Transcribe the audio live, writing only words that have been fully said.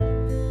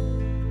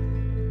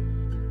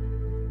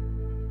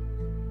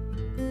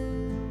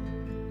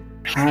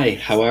Hi,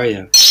 how are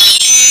you?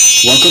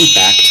 Welcome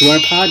back to our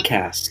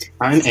podcast.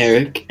 I'm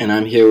Eric, and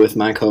I'm here with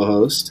my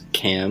co-host,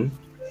 Cam.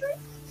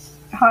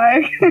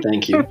 Hi.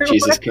 Thank you,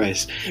 Jesus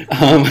Christ.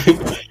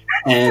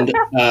 And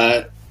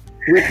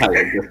we're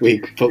tired this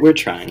week, but we're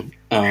trying.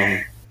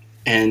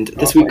 And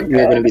this week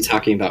we're going to be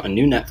talking about a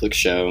new Netflix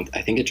show.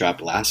 I think it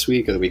dropped last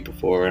week or the week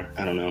before.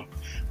 I don't know.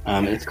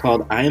 It's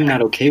called I Am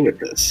Not Okay With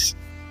This.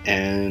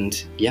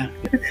 And yeah.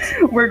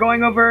 We're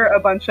going over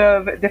a bunch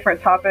of different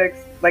topics,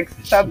 like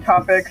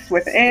subtopics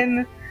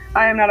within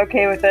I Am Not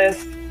Okay With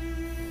This.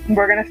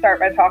 We're going to start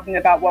by talking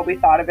about what we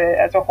thought of it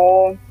as a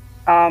whole.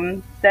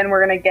 Then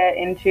we're going to get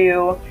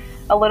into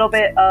a little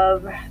bit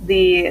of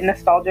the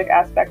nostalgic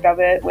aspect of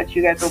it, which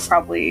you guys will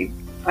probably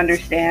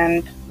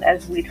understand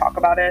as we talk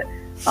about it.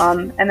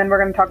 And then we're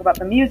going to talk about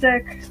the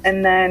music,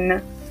 and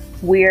then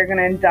we are going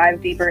to dive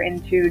deeper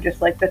into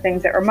just like the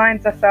things it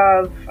reminds us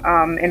of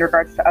in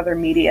regards to other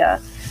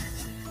media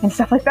and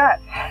stuff like that.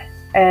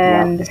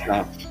 And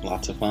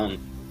lots of fun.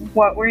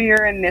 What were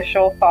your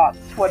initial thoughts?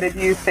 What did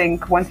you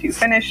think once you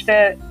finished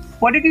it?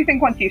 What did you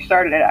think once you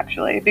started it,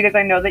 actually? Because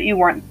I know that you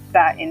weren't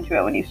that into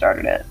it when you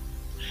started it.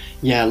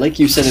 Yeah, like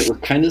you said, it was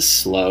kind of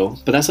slow,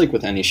 but that's like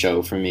with any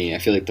show for me. I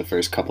feel like the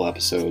first couple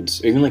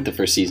episodes, or even like the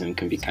first season,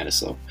 can be kind of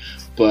slow.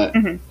 But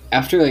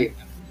after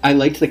I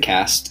liked the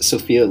cast.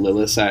 Sophia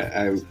Lillis,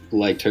 I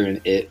liked her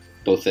in It,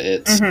 both the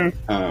It's.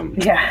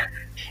 Yeah.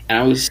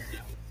 And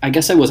I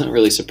guess I wasn't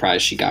really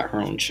surprised she got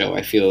her own show.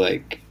 I feel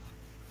like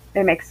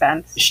it makes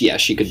sense.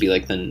 She could be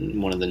like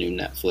one of the new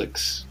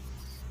Netflix.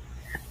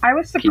 I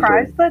was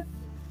surprised that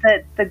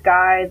the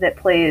guy that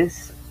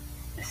plays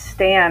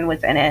Stan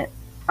was in it,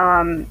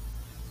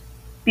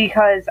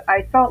 because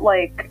it felt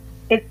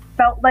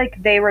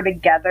like they were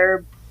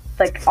together.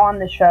 Like on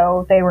the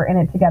show, they were in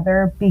it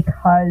together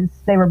because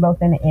they were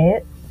both in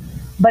It,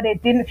 but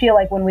it didn't feel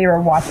like when we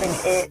were watching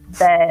It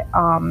that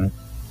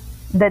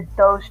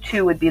those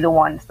two would be the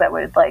ones that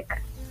would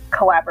like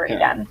collaborate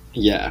again.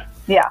 Yeah.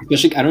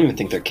 Especially, I don't even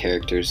think their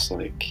characters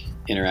like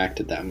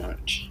interacted that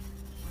much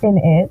in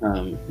It.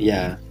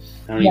 Yeah.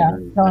 I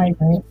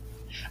agree.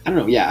 I don't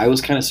know. Yeah, I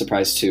was kind of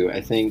surprised too. I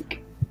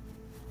think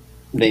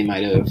they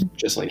might have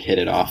just like hit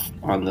it off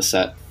on the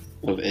set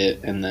of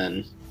It and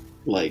then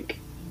like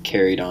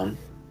carried on.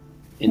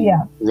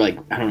 Like,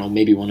 I don't know,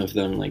 maybe one of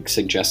them like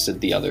suggested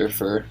the other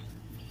for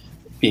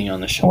being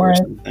on the show or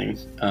something.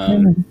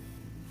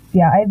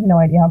 Yeah, I have no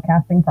idea how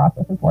casting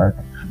processes work.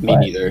 Me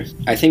neither.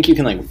 I think you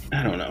can like,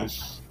 I don't know.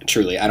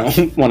 Truly, I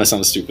don't want to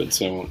sound stupid,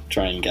 so I won't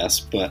try and guess.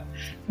 But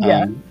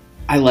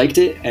I liked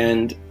it,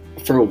 and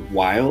for a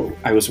while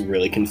I was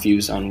really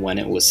confused on when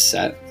it was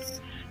set.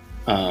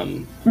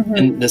 And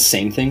the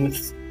same thing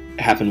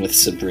happened with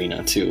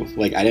Sabrina too.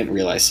 Like, I didn't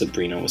realize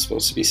Sabrina was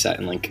supposed to be set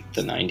in like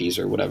the 90s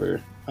or whatever.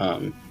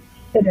 It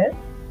is?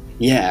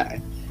 Yeah,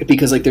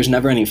 because like there's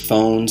never any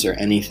phones or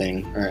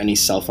anything, or any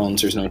cell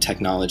phones. There's no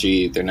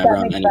technology. They're never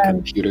on any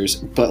computers.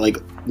 But like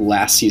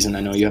last season,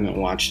 I know you haven't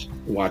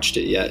watched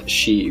it yet.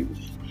 She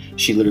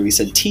literally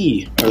said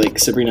tea, or like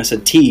Sabrina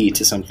said tea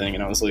to something,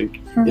 and I was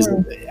like,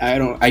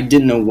 I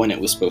didn't know when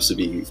it was supposed to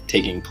be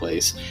taking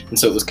place, and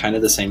so it was kind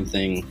of the same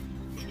thing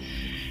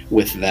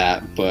with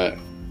that. But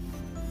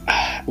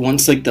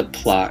once like the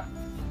plot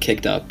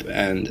kicked up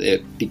and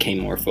it became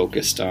more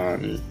focused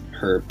on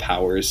her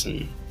powers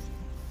and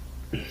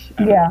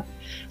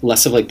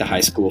less of like the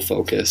high school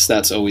focus,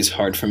 that's always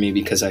hard for me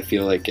because I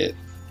feel like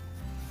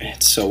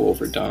it's so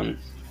overdone.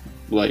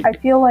 Like, I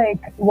feel like,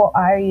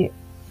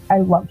 I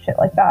love shit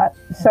like that.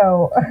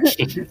 So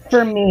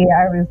for me,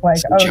 I was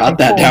like, jot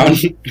that down.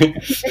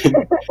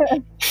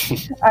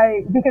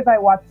 Because I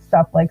watch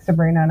stuff like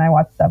Sabrina, and I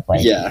watch stuff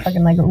like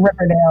fucking like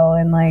Riverdale,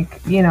 and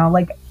like, you know,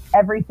 like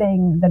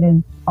everything that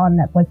is on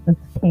Netflix that's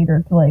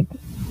catered to like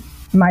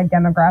my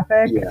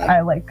demographic.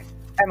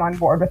 I'm on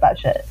board with that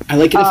shit. I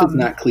like it if it's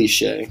not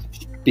cliche,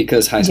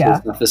 because high school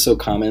stuff is so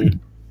common.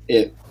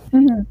 I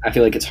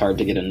feel like it's hard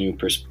to get a new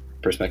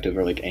perspective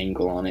or like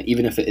angle on it,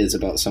 even if it is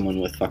about someone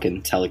with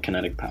fucking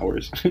telekinetic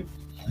powers.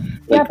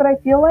 Like, but I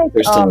feel like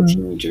they're still a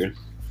teenager.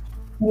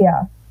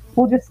 Yeah,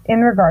 well, just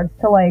in regards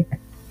to like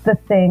the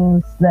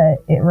things that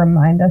it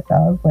reminds us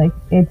of, like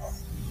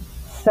it's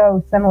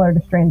so similar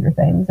to Stranger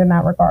Things in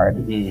that regard.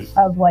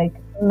 Of like,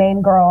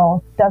 main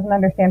girl doesn't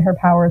understand her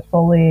powers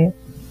fully,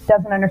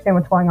 doesn't understand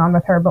what's going on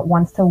with her, but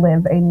wants to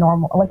live a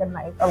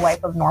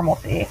life of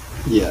normalcy.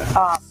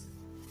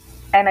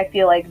 And I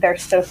feel like they're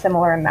so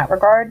similar in that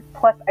regard.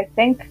 Plus, I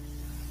think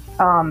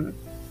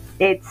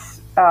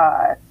it's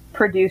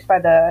produced by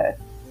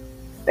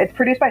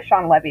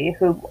Shawn Levy,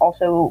 who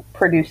also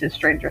produces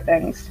Stranger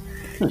Things.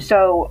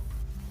 So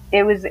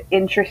it was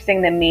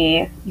interesting to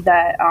me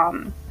that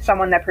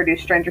someone that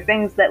produced Stranger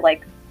Things, that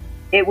like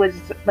it was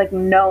like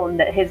known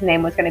that his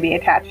name was going to be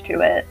attached to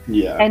it,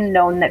 and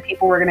known that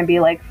people were going to be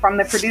like, from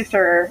the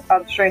producer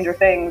of Stranger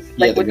Things,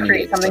 like would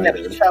create something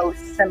that's so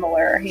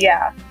similar.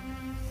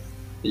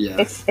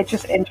 It's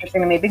just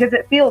interesting to me because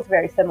it feels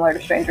very similar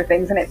to Stranger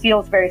Things, and it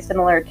feels very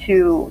similar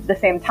to the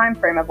same time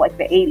frame of like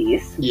the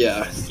 80s.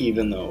 Yeah,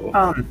 even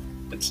though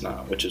it's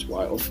not, which is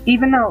wild.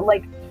 Even though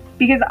like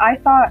because I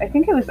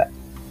think it was,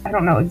 I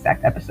don't know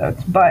exact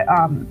episodes, but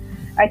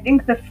I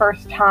think the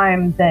first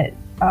time that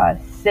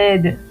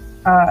Sid,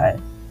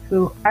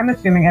 who I'm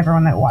assuming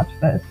everyone that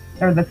watched this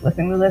or that's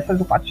listening to this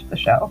has watched the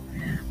show,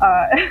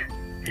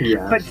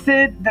 yeah. But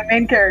Sid, the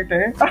main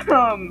character,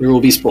 there will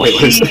be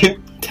spoilers.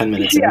 10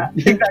 minutes. Yeah,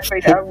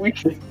 exactly. Yeah, we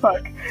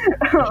fuck.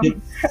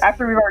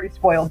 After we've already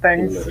spoiled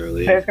things,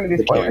 literally, there's going to be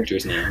the spoilers.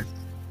 character's name.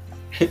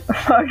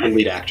 The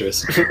lead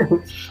actress.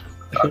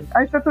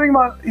 I said something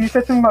about, you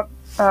said something about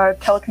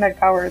telekinetic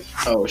powers.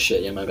 Oh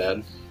shit, yeah, my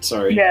bad.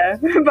 Sorry. Yeah,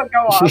 but go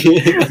off.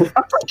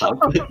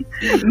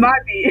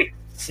 Might be.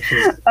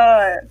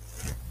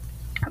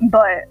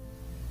 But,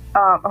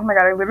 oh my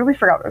god, I literally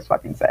forgot what I was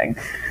fucking saying.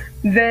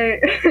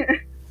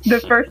 The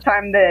first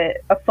time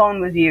that a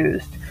phone was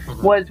used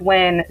was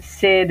when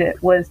Sid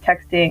was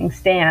texting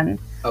Stan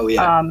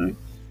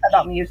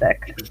about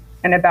music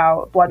and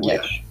about Blood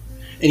Witch.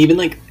 And even,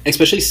 like,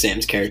 especially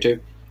Sam's character,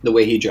 the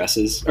way he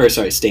dresses, or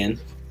sorry, Stan,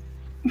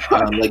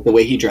 like the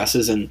way he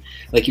dresses, and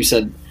like you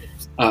said,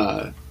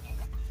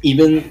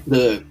 even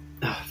the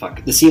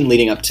scene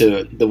leading up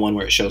to the one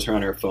where it shows her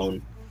on her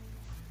phone,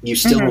 you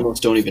still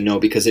almost don't even know,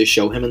 because they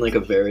show him in like a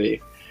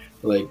very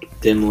like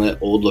dim lit,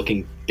 old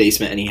looking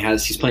basement, and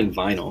he's playing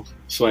vinyl.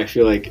 So I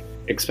feel like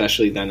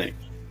especially then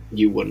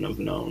you wouldn't have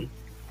known.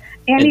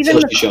 And even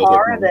the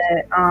car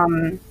that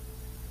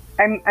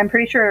I'm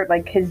pretty sure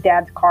like his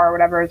dad's car or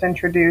whatever is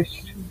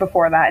introduced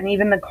before that, and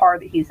even the car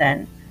that he's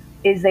in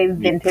is a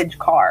vintage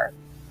car.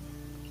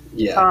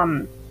 Yeah.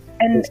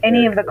 And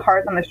any of the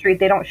cars on the street,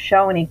 they don't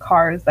show any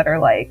cars that are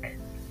like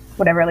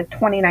whatever, like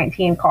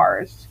 2019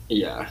 cars.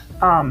 Yeah.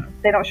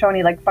 They don't show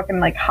any like fucking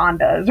like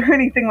Hondas or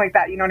anything like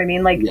that, you know what I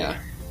mean? Like, yeah.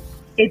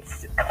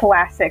 It's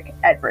classic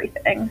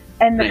everything.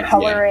 And the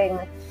coloring,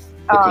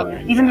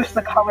 even just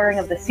the coloring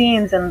of the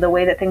scenes and the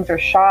way that things are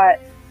shot,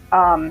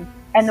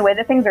 and the way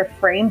that things are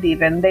framed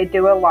even, they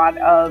do a lot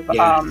of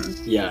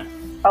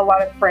a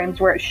lot of frames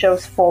where it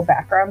shows full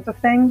backgrounds of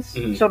things.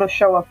 So it'll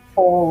show a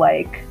full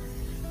like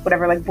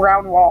whatever, like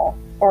brown wall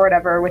or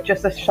whatever, with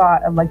just a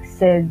shot of like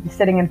Sid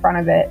sitting in front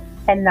of it,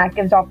 and that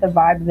gives off the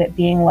vibe of it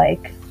being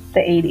like the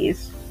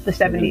 80s, the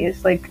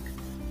 70s, like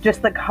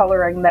just the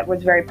coloring that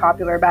was very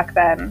popular back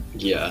then.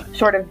 Yeah,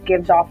 sort of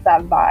gives off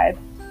that vibe.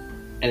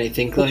 And I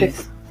think which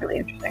is really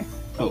interesting.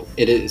 Oh,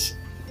 it is.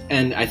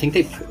 And I think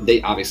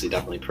they obviously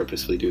definitely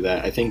purposefully do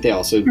that. I think they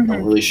also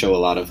don't really show a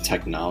lot of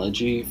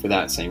technology for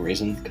that same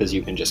reason, because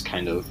you can just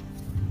kind of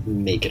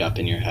make it up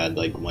in your head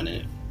like when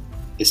it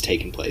is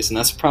taking place, and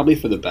that's probably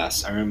for the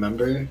best. I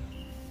remember,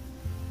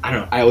 I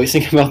don't know, I always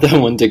think about that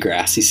one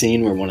Degrassi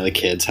scene where one of the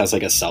kids has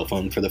like a cell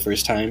phone for the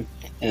first time,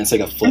 and it's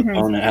like a flip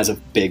phone that has a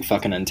big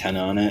fucking antenna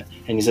on it,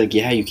 and he's like,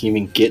 yeah, you can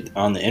even get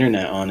on the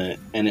internet on it,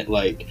 and it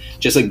like,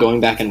 just like going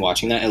back and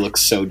watching that, it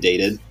looks so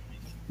dated,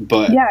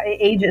 but yeah, it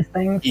ages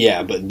things.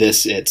 Yeah, but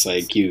this, it's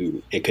like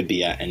it could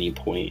be at any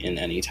point in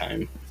any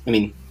time. I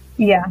mean,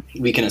 yeah,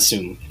 we can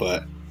assume,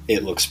 but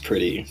it looks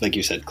pretty, like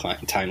you said,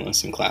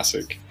 timeless and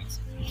classic.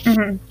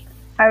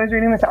 I was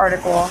reading this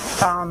article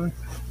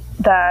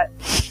that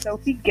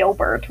Sophie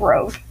Gilbert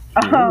wrote.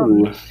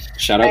 Ooh,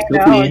 shout out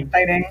to Sophie.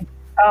 Exciting.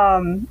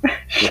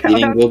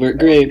 Eating Gilbert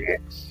grape.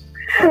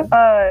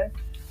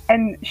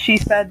 And she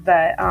said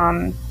that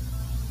I'm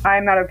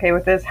Not Okay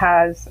With This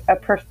has a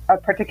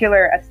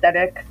particular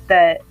aesthetic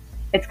that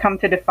it's come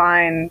to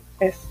define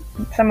as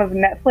some of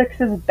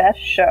Netflix's best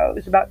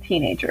shows about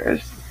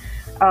teenagers.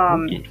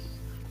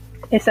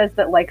 It says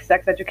that, like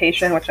Sex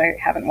Education, which I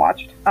haven't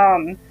watched,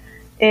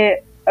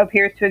 it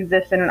appears to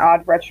exist in an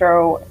odd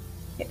retro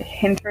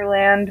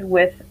hinterland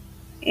with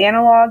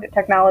analog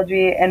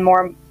technology and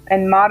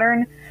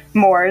modern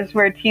mores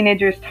where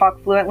teenagers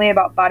talk fluently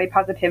about body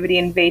positivity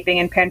and vaping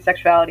and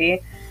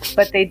pansexuality,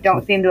 but they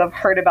don't seem to have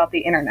heard about the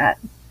internet.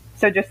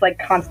 So just like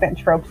constant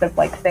tropes of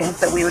like things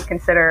that we would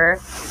consider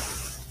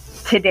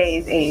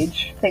today's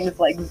age, things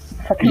like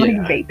fucking like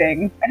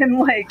vaping and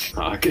like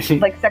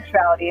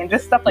sexuality and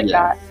just stuff like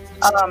that.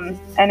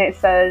 And it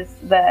says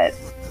that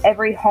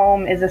every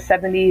home is a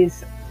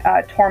 70s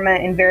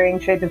torment in varying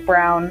shades of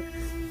brown,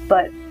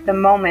 but the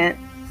moment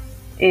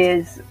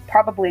is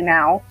probably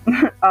now,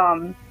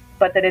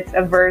 but that it's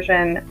a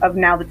version of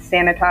now that's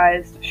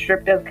sanitized,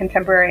 stripped of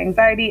contemporary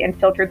anxiety, and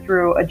filtered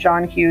through a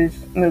John Hughes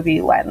movie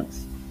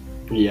lens.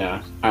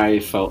 Yeah, I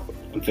felt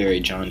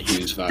very John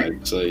Hughes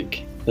vibes.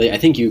 Like I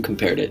think you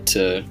compared it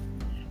to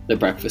The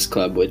Breakfast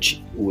Club, which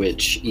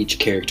each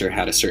character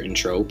had a certain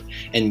trope,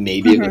 and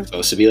maybe it was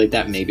supposed to be like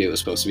that, maybe it was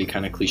supposed to be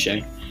kind of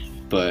cliche,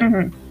 but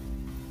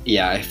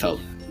yeah, I felt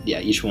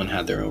each one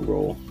had their own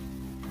role.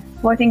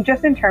 Well, I think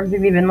just in terms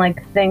of even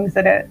like things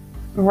that it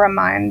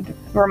reminds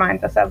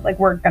us of, like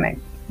we're gonna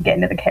get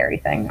into the Carrie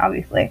thing,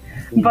 obviously,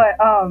 but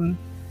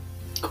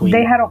Queen.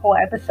 They had a whole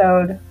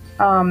episode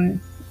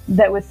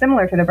that was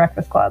similar to The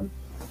Breakfast Club,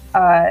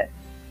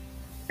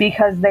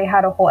 because they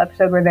had a whole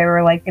episode where they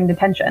were like in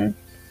detention.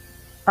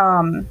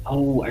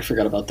 Oh, I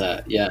forgot about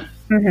that. Yeah.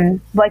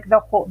 Like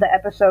the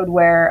episode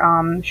where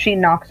she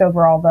knocks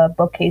over all the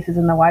bookcases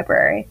in the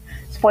library.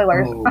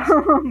 Spoilers.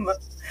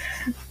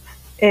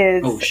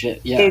 Oh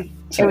shit! Yeah.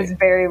 It was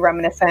very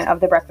reminiscent of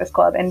The Breakfast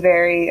Club and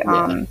very,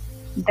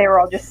 they were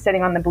all just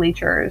sitting on the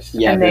bleachers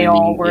and they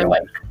all were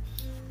like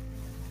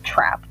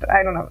trapped.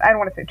 I don't know. I don't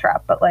want to say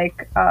trapped, but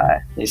like,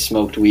 they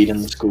smoked weed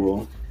in the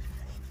school.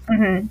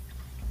 And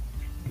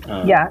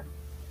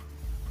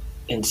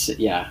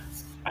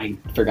I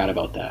forgot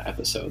about that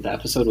episode. That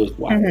episode was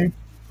wild.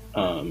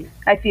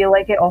 I feel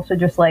like it also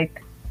just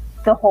like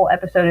the whole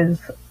episode is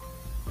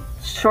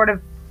sort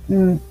of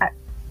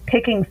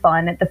picking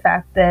fun at the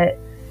fact that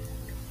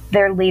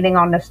they're leaning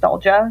on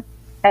nostalgia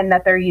and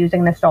that they're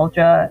using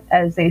nostalgia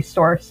as a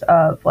source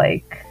of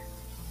like,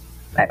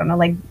 I don't know,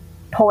 like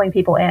pulling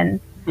people in.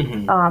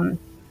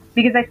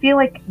 Because I feel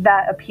like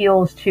that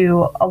appeals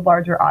to a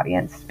larger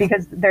audience,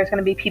 because there's going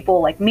to be people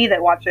like me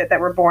that watch it that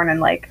were born in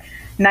like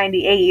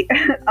 98.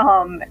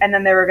 And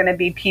then there are going to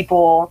be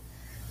people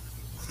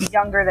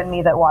younger than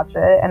me that watch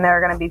it. And there are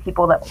going to be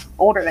people that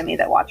older than me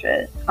that watch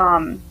it.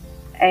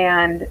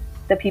 And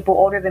the people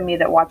older than me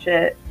that watch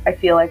it, I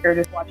feel like are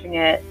just watching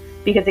it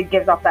because it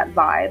gives off that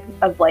vibe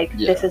of like,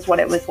 this is what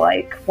it was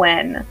like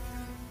when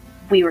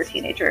we were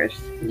teenagers.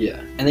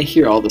 Yeah. And they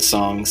hear all the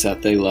songs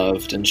that they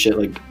loved and shit.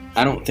 Like,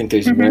 I don't think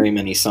there's very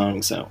many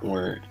songs that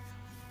were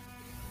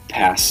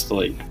past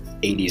like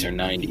 80s or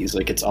 90s.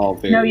 Like, it's all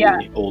very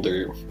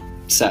older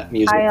set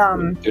music.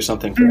 There's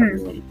something for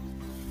everyone.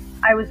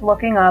 I was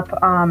looking up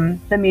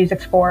the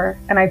music score,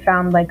 and I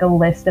found like a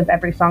list of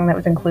every song that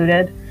was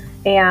included.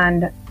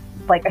 And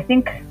like, I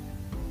think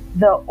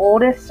the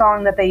oldest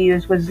song that they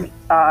used was in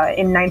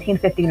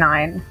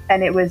 1959,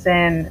 and it was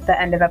in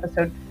the end of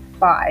episode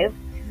 5.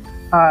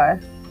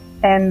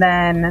 And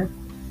then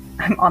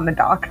I'm on the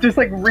dock, just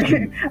like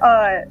reading.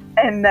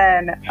 And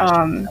then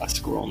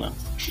scroll now.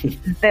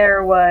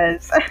 there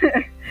was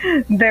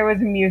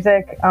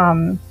music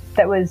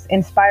that was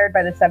inspired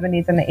by the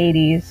 70s and the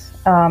 80s,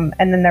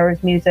 and then there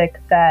was music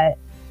that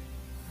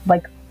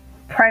like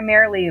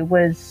primarily the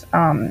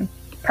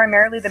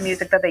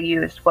music that they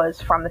used was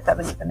from the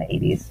 70s and the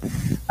 80s.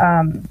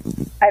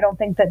 I don't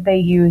think that they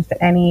used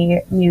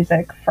any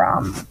music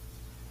from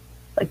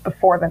like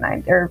before the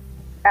 90s or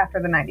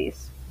after the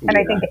 90s. And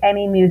I think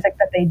any music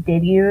that they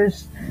did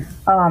use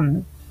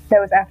that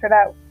was after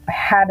that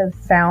had a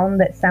sound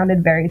that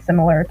sounded very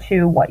similar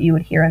to what you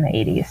would hear in the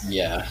 80s.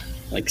 Yeah,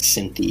 like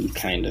synthy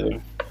kind of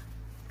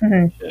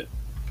shit.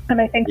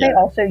 And I think they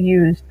also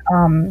used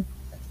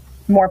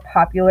more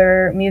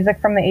popular music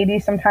from the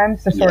 80s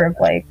sometimes to sort of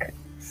like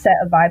set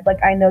a vibe.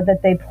 Like, I know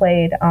that they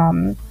played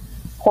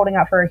Holding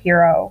Out for a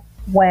Hero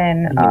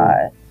when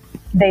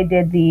they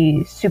did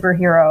the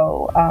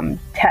superhero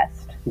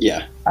test.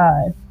 Yeah.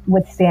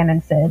 With Stan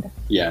and Sid,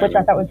 which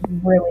I thought was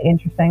really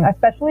interesting,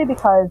 especially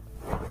because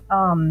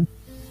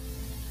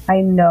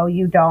I know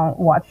you don't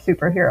watch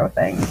superhero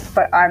things,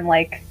 but I'm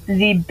like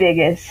the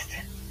biggest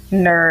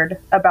nerd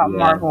about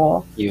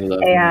Marvel,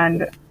 and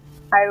Marvel.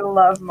 I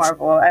love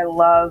Marvel.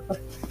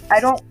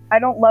 I don't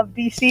love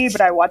DC,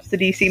 but I watch the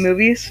DC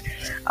movies,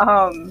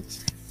 and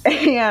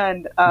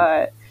in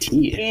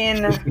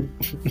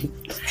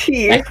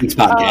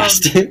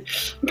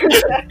podcast.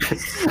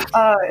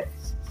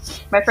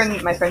 My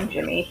friend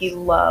Jimmy, he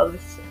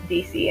loves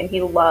DC and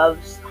he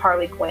loves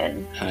Harley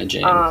Quinn. Hi,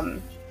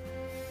 James.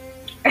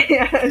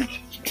 And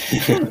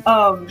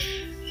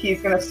he's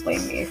gonna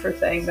flame me for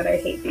saying that I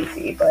hate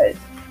DC, but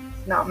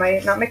not my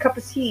cup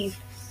of tea.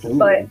 Ooh.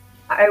 But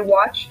I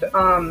watched the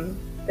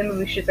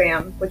movie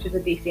Shazam, which is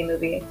a DC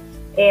movie,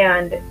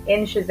 and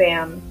in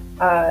Shazam,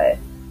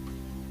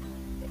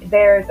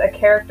 there's a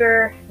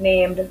character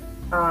named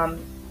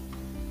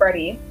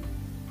Freddy,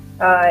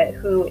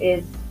 who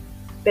is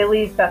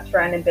Billy's best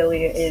friend, and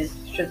Billy is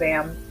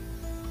Shazam.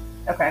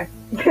 Okay.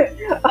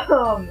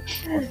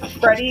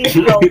 Freddy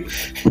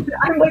helps.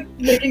 I'm like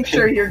making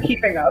sure you're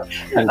keeping up.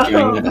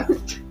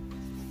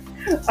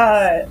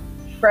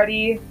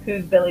 Freddy,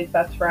 who's Billy's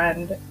best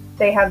friend,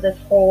 they have this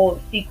whole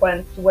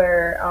sequence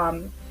where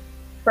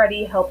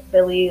Freddy helps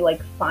Billy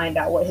like find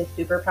out what his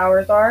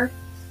superpowers are.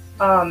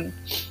 And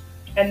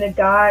the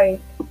guy,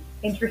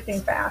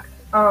 interesting fact,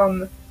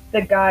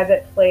 the guy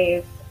that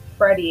plays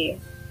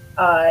Freddy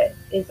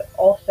is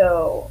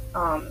also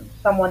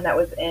someone that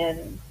was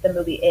in the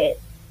movie It.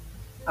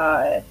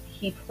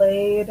 He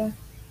played. Oh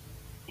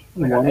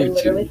my God, I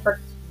literally forgot.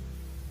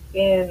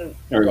 In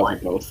one.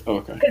 Both. Oh,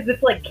 okay. Because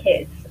it's like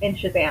kids in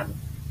Shazam.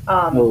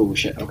 Oh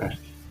shit. Okay.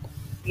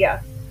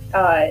 Yeah.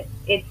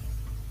 It's.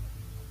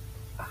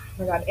 Oh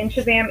my God. In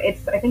Shazam,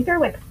 I think they're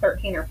like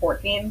 13 or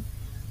 14,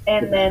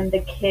 and then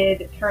the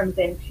kid turns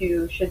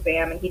into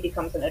Shazam and he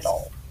becomes an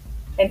adult,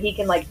 and he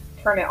can like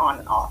turn it on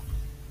and off.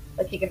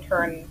 Like, he can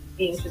turn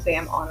being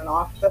Shazam on and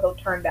off, so he'll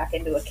turn back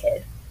into a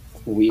kid.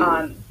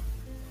 Weird.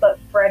 But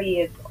Freddy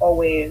is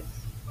always,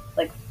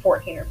 like,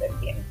 14 or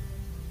 15.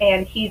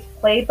 And he's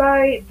played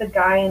by the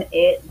guy in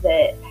It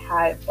that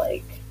had,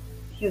 like,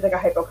 he was, like, a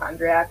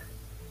hypochondriac.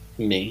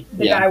 Me?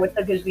 The guy with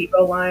the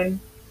gazebo line.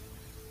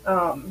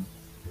 And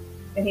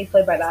he's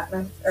played by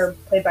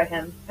played by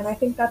him. And I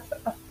think that's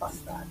a fun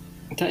fact.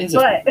 That is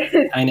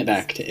tying it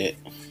back to It.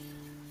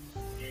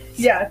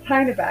 Yeah,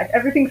 tying it back.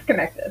 Everything's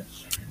connected.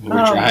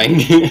 We're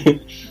trying.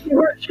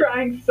 We're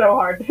trying so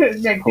hard to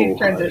make these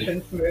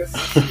transitions smooth.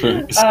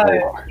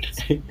 Hard.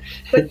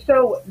 But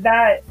so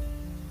that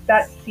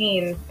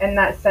scene and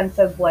that sense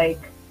of like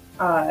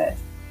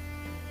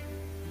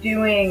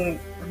doing.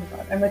 Oh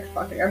my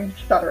god, I'm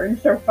stuttering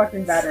so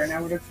fucking bad right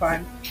now, but it's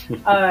fine.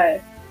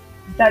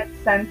 That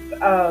sense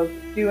of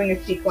doing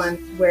a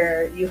sequence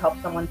where you help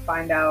someone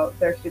find out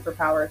their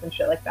superpowers and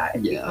shit like that,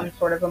 it becomes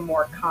sort of a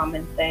more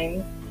common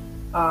thing.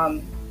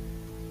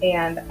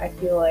 And I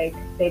feel like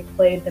they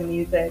played the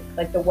music,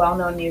 like the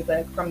well-known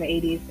music from the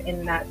 80s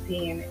in that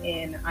scene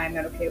in I'm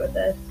Not Okay With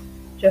This,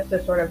 just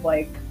to sort of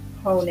like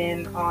hone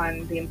in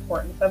on the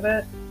importance of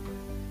it.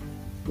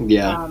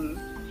 Yeah.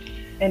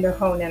 And to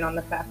hone in on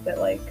the fact that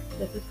like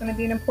this is going to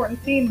be an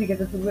important scene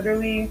because it's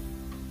literally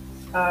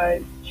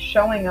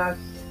showing us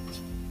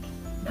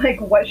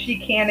like what she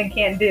can and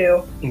can't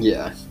do.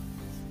 Yeah.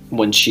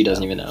 When she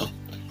doesn't even know.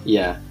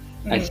 Yeah.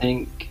 Mm-hmm. I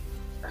think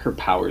her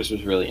powers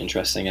was really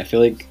interesting. I feel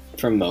like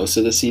for most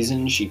of the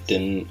season she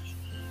didn't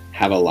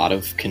have a lot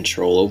of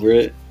control over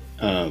it.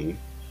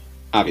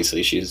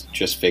 Obviously she's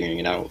just figuring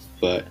it out,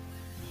 but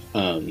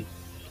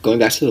going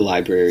back to the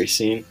library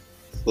scene,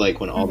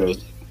 like when all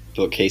those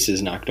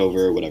bookcases knocked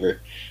over or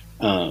whatever,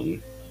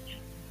 and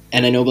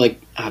I know like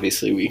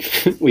obviously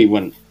we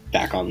went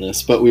back on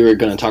this, but we were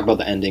going to talk about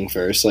the ending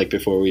first, like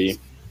before we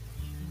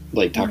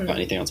like talk about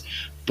anything else.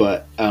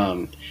 But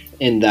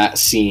in that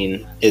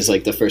scene is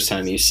like the first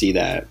time you see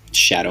that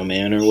shadow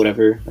man or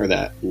whatever, or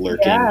that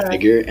lurking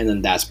figure, and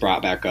then that's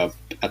brought back up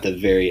at the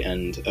very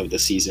end of the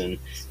season,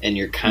 and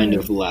you're kind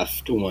of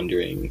left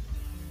wondering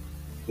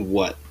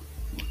what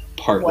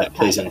part that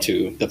plays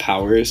into the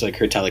powers, like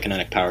her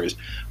telekinetic powers,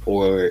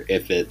 or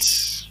if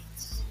it's,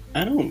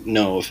 I don't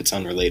know if it's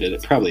unrelated.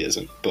 It probably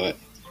isn't, but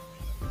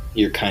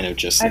you're kind of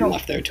just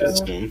left there to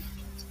assume.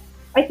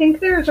 I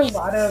think there's a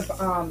lot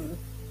of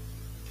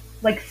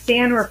like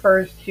Stan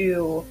refers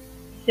to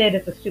Sid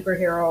as a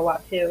superhero a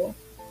lot too,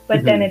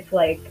 but then it's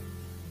like,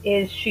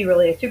 is she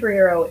really a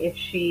superhero if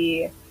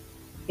she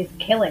is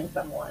killing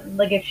someone?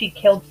 Like if she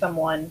killed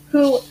someone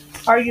who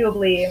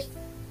arguably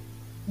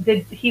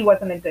he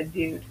wasn't a good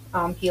dude.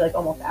 He like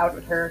almost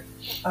outed her,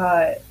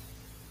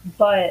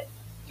 but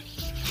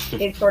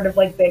it sort of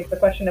like begs the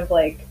question of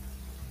like,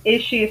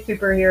 is she a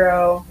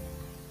superhero?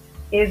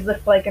 Is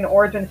this like an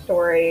origin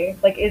story?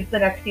 Like, is the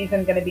next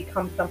season going to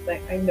become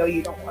something? I know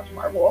you don't watch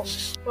Marvel,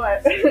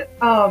 but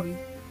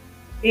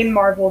in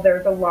Marvel,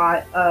 there's a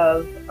lot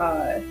of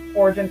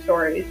origin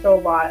stories. So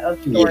a lot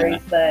of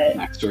stories that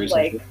backstories,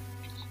 like,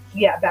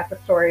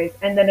 backstories stories,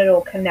 and then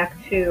it'll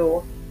connect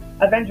to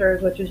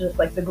Avengers, which is just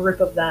like the group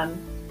of them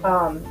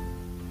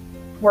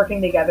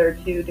working together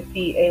to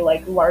defeat a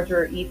like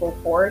larger evil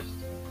force.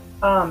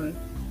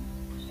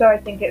 So I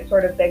think it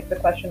sort of begs the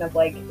question of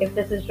like, if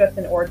this is just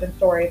an origin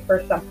story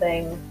for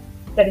something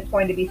that is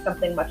going to be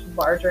something much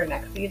larger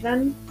next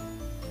season,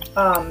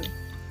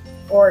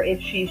 or if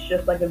she's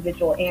just like a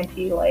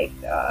vigilante, like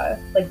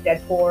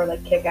Deadpool or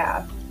like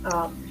Kick-Ass.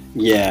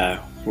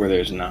 Where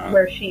there's not.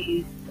 Where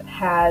she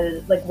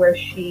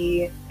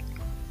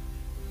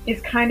is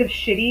kind of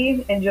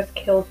shitty and just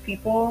kills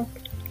people,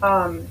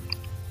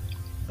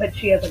 but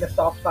she has like a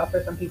soft spot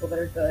for some people that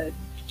are good.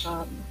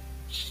 Or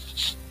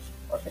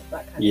if it's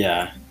that kind of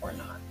thing or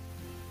not.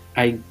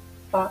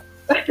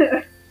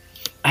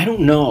 I don't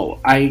know.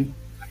 I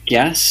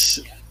guess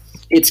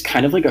it's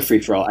kind of like a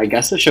free-for-all. I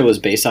guess the show was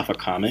based off a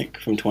comic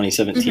from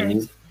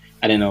 2017.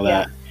 I didn't know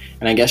that.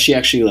 And I guess she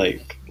actually,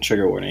 like,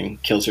 trigger warning,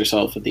 kills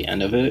herself at the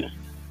end of it.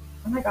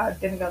 Oh my god,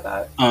 didn't know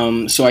that.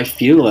 So I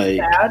feel like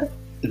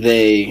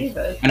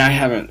Jesus. And I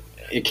haven't,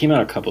 it came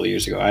out a couple of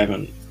years ago. I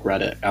haven't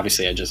read it.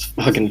 Obviously, I just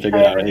fucking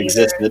figured out it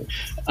existed.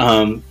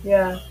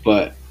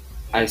 But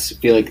I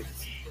feel like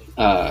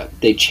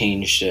they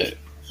changed it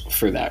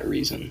for that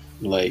reason.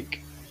 Like,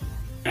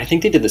 I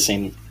think they did the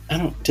same.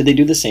 Did they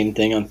do the same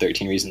thing on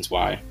 13 Reasons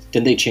Why?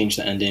 Did they change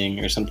the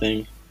ending or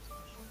something?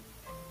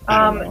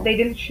 They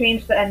didn't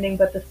change the ending,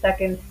 but the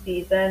second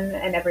season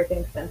and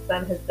everything since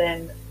then has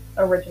been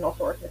original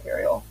source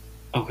material.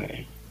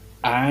 Okay.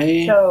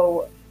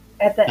 So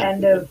at the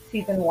end of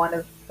season 1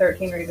 of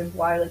 13 Reasons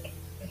Why, like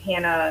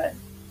Hannah,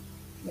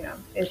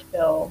 is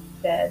still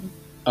dead.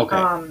 Okay.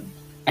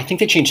 I think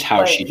they changed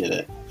how she did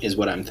it, is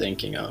what I'm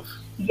thinking of.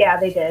 Yeah,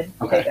 they did.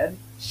 Okay. They did.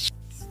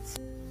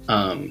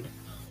 I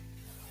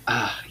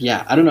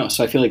don't know.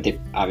 So I feel like they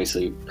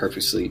obviously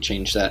purposely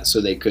changed that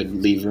so they could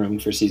leave room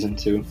for season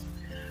 2.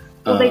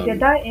 Well, they did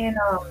that in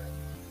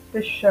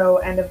the show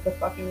End of the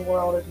Fucking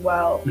World as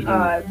well,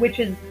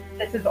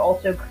 this is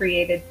also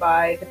created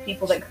by the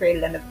people that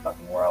created End of the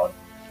Fucking World.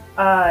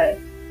 God,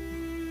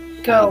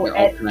 they're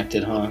all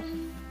connected, huh?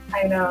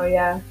 I know,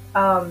 yeah.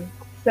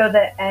 So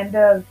the end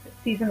of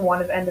season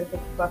 1 of End of the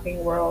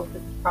Fucking World,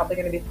 this is probably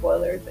going to be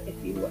spoilers if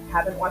you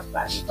haven't watched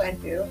that and you plan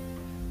to.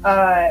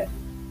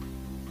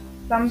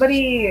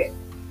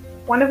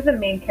 One of the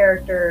main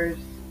characters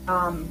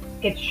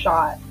gets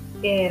shot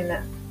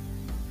in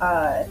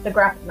the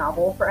graphic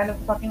novel for End of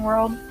the Fucking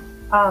World.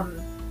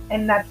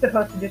 And that's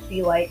supposed to just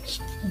be like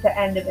the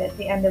end of it,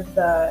 the end of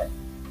the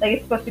Like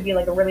it's supposed to be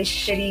like a really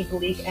shitty,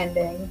 bleak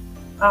ending,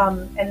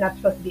 and that's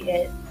supposed to be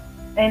it.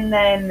 And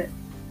then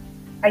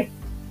I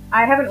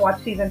I haven't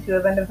watched season 2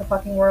 of End of the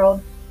Fucking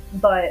World,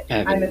 but I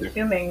haven't I'm either.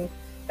 assuming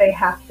they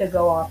have to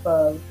go off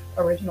of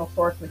original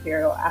source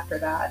material after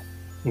that.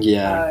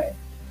 Yeah,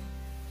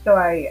 So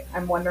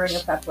I'm wondering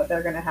if that's what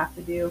they're going to have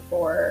to do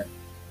for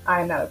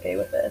I'm Not Okay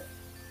With This.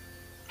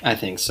 I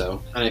think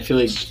so. And I feel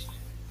like,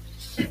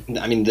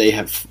 I mean, they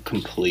have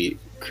complete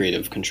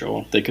creative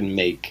control. They can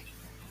make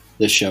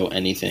the show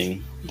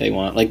anything they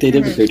want. Like they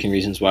did with 13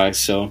 Reasons Why,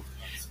 so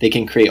they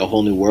can create a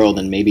whole new world,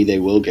 and maybe they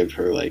will give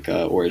her like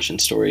a origin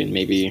story, and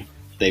maybe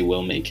they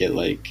will make it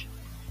like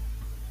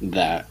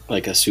that,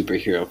 like a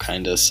superhero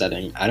kind of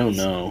setting. I don't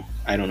know.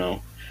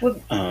 Well,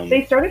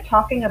 they started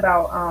talking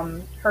about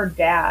her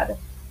dad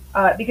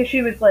because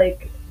she was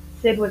like,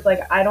 Sid was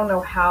like, I don't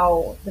know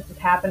how this is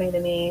happening to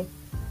me,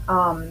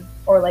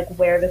 or like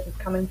where this is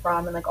coming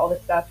from, and like all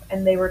this stuff.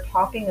 And they were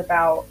talking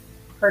about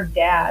her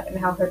dad and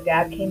how her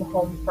dad came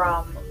home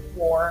from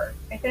war,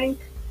 I think,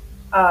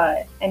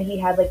 and he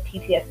had like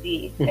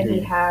PTSD, and he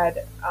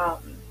had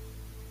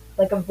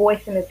like a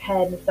voice in his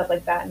head and stuff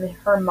like that. And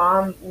her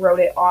mom wrote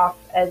it off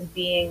as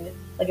being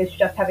like it's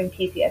just having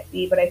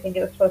PTSD, but I think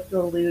it was supposed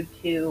to allude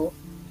to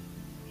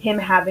him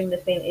having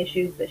the same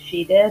issues that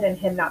she did and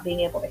him not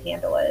being able to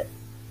handle it.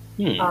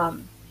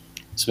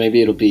 So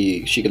maybe it'll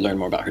be she could learn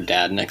more about her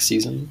dad next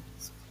season.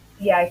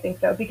 Yeah, I think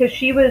so because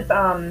she was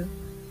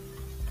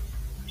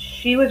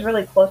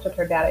really close with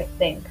her dad, I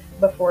think,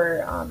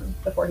 before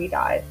he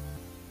died.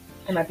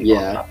 I might be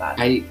wrong about that.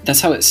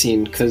 That's how it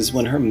seemed because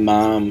when her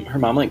mom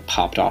like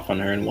popped off on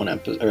her in one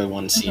episode or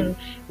one scene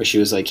where she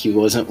was like, he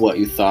wasn't what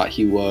you thought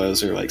he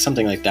was, or like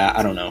something like that.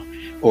 I don't know,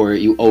 or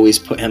you always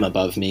put him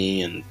above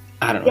me, and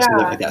I don't know,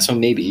 something like that. So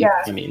maybe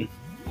I mean,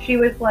 she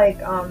was like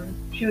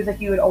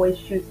you would always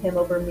choose him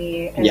over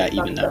me, and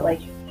even now,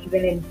 like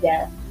even in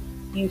death,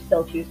 you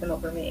still choose him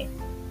over me,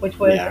 which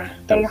was a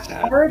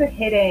hard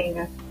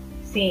hitting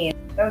scene.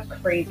 That was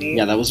crazy.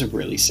 Yeah, that was a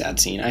really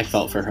sad scene. I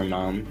felt for her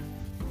mom.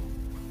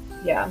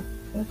 Yeah,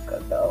 it was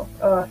good though.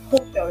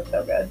 Whole show is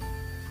so good.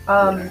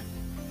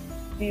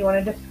 Do you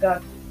want to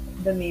discuss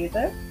the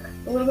music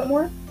a little bit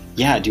more?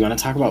 Yeah, do you want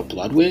to talk about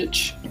Blood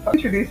Witch?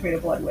 Introduced me to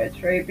Blood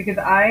Witch, right? Because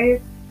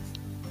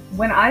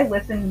when I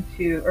listen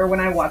to, or when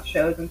I watch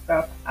shows and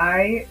stuff,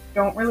 I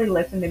don't really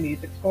listen to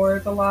music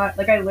scores a lot.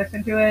 Like, I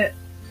listen to it,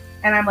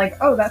 and I'm like,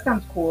 oh, that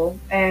sounds cool.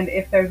 And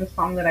if there's a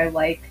song that I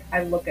like,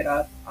 I look it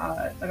up,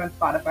 like on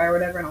Spotify or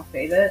whatever, and I'll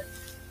save it.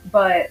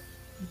 But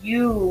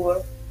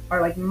you are,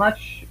 like,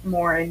 much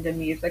more into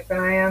music than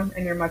I am,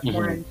 and you're much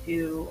more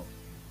into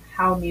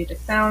how music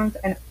sounds.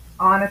 And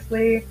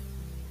honestly,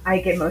 I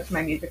get most of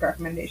my music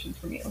recommendations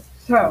from you.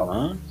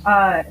 So,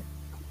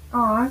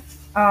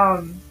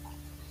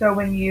 so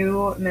when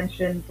you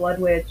mentioned Blood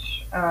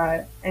Witch,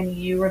 and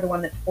you were the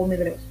one that told me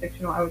that it was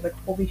fictional, I was like,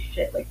 holy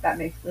shit, like, that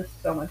makes this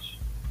so much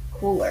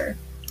cooler.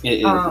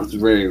 It's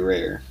very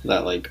rare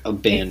that, like, a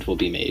band will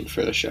be made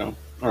for the show,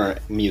 or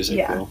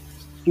music will.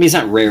 I mean, it's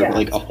not rare, but,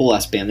 like, a whole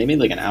ass band. They made,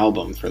 like, an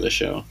album for the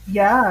show.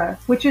 Yeah,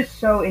 which is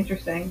so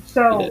interesting.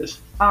 So, it is.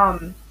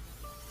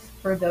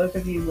 For those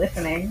of you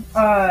listening,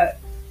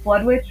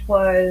 Blood Witch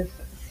was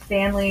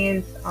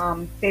Stanley's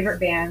favorite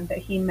band that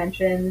he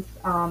mentions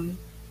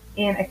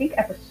in, I think,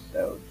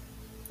 episode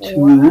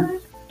 4?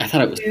 I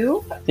thought it was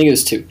 2? I think it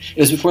was 2.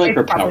 It was before, like,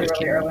 her powers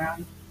really came early out.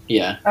 on.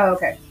 Yeah. Oh,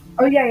 okay.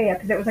 Oh, yeah,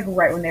 because it was, like,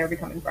 right when they were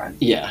becoming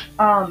friends. Yeah.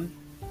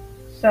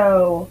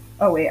 So,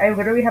 oh wait, I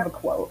literally have a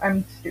quote.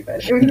 I'm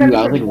stupid. It was I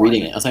was like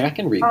reading it. I was like, I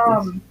can read this.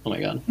 Oh my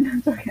god.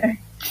 It's okay.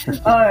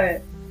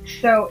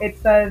 So it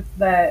says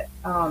that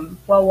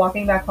while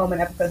walking back home in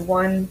episode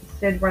 1,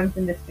 Sid runs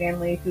into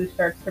Stanley, who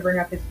starts to bring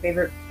up his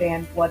favorite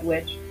band, Blood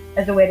Witch,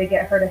 as a way to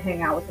get her to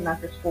hang out with him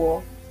after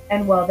school.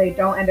 And while they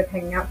don't end up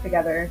hanging out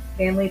together,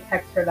 Stanley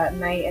texts her that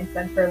night and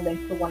sends her a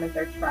link to one of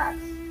their tracks,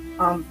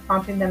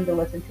 prompting them to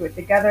listen to it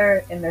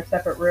together in their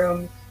separate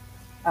rooms.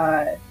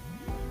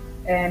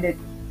 And it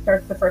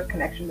starts the first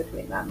connection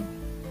between them.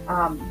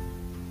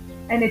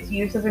 And it's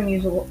used as a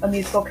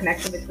musical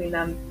connection between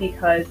them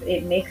because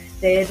it makes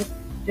Sid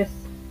just,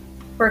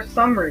 for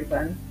some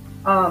reason,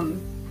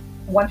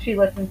 once she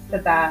listens to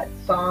that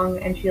song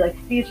and she like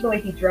sees the way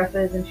he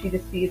dresses and she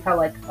just sees how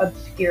like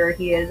obscure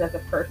he is as a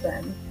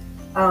person.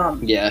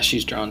 Yeah,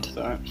 she's drawn to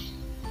that.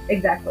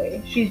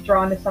 Exactly. She's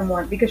drawn to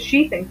someone because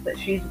she thinks that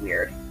she's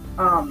weird.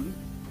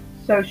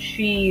 So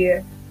she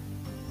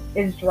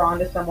is drawn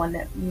to someone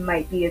that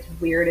might be as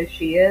weird as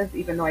she is,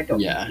 even though I don't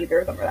think either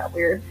of them are that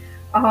weird.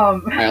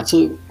 I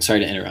also,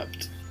 sorry to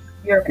interrupt.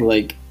 You're okay.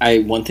 Like,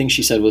 one thing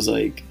she said was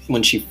like,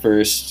 when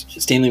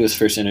Stanley was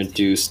first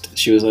introduced,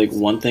 she was like,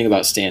 one thing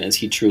about Stan is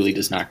he truly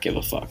does not give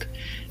a fuck.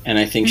 And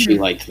I think she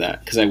liked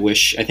that, because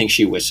I think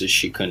she wishes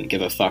she couldn't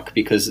give a fuck,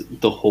 because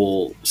the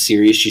whole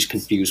series, she's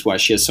confused why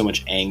she has so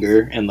much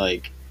anger and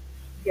like,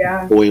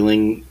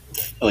 boiling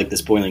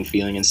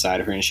feeling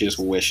inside of her, and she just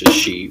wishes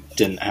she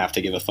didn't have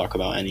to give a fuck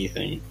about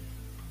anything.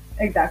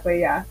 Exactly,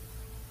 yeah.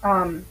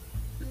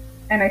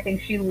 and I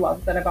think she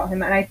loves that about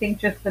him. And I think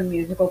just the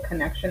musical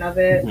connection of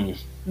it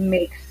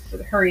makes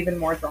her even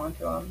more drawn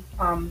to him,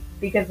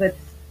 because it's,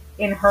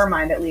 in her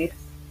mind at least,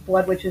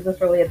 Blood Witch is this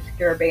really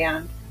obscure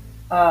band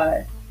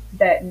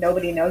that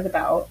nobody knows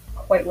about,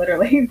 quite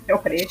literally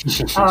nobody,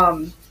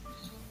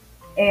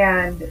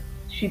 and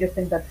she just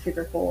thinks that's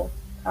super cool.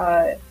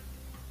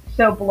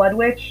 So Blood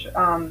Witch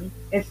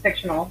is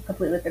fictional,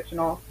 completely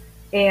fictional,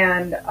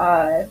 and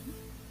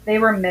they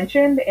were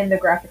mentioned in the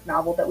graphic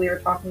novel that we were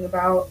talking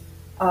about,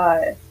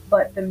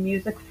 but the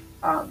music,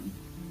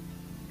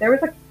 there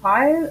was like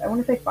I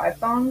want to say five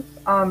songs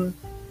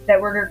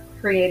that were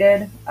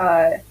created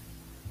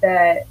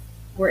that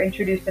were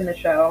introduced in the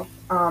show,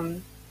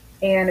 and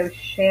it was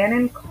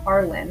Shannon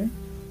Carlin.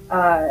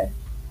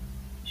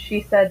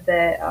 She said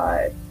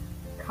that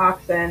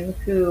Coxon,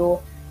 who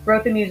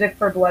wrote the music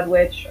for Blood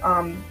Witch,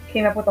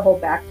 came up with the whole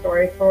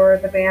backstory for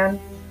the band.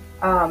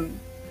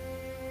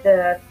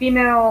 The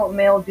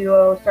female-male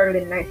duo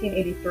started in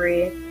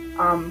 1983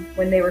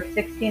 when they were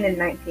 16 and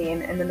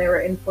 19, and then they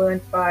were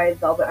influenced by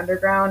Velvet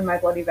Underground, My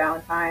Bloody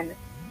Valentine,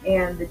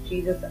 and the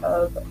Jesus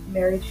of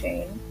Mary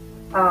Chain.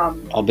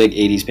 All big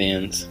 80s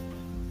bands.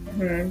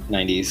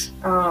 90s.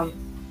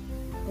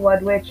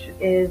 Blood Witch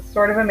is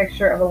sort of a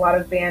mixture of a lot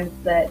of bands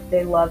that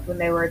they loved when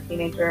they were a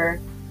teenager.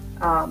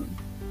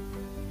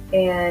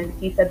 And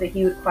he said that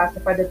he would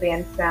classify the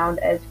band's sound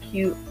as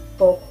cute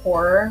folk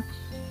horror,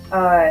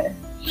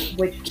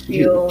 which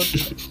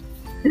feels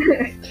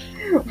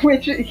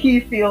which he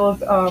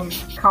feels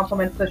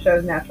complements the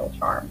show's natural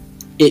charm.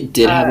 It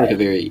did have like a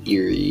very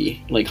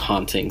eerie, like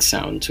haunting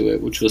sound to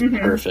it, which was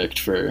perfect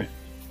for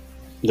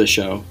the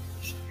show.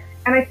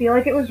 And I feel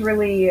like it was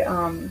really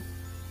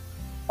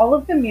all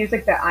of the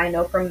music that I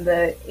know from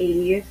the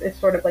 80s is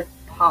sort of like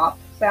pop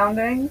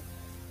sounding.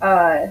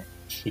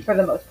 For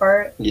the most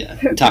part. Yeah,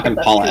 I'm talking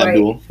Paula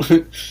Abdul.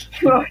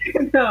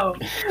 No.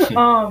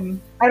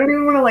 I don't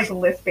even want to like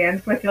list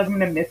bands because I feel like I'm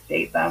going to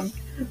misdate them.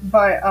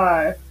 But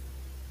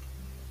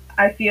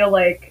I feel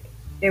like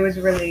it was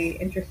really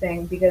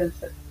interesting because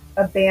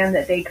a band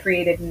that they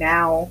created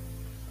now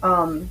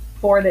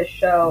for this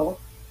show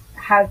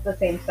has the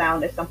same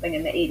sound as something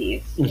in the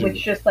 80s,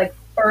 which just like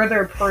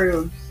further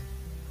proves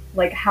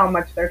like how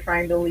much they're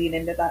trying to lean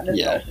into that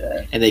nostalgia.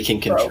 Yeah, and they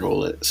can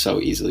control it so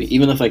easily.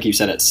 Even if, like you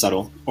said, it's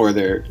subtle or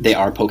they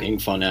are poking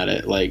fun at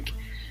it, like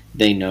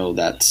they know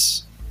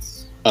that's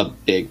a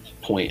big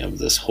point of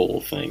this whole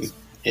thing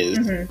is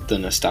the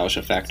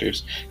nostalgia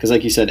factors. Because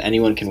like you said,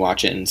 anyone can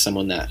watch it, and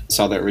someone that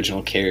saw the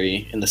original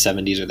Carrie in the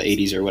 70s or the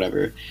 80s or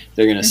whatever,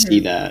 they're going to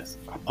see that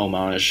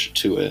homage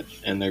to it,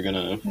 and they're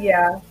going to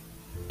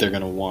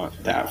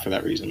want that for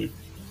that reason.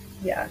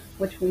 Yeah,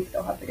 which we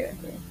still have to get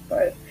into,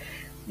 but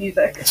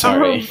music.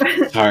 Sorry.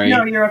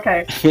 No, you're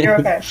okay. You're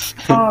okay.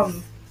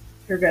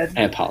 You're good.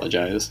 I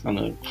apologize. Oh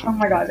my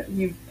god,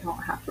 you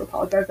don't have to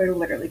apologize. I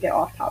literally get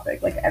off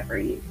topic like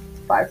every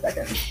 5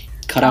 seconds.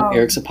 Cut out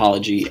Eric's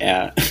apology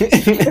at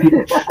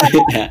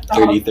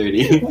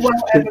 30:30. Well,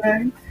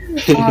 evident.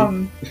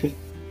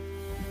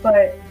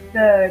 But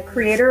the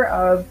creator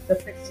of the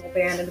fictional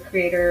band and the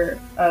creator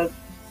of,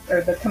 or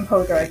the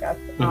composer, I guess,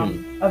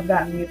 of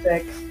that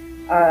music,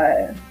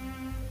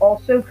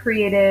 also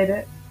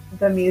created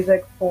the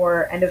music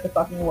for End of the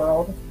Fucking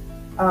World.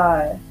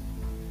 And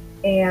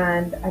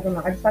I don't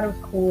know, I just thought it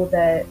was cool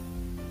that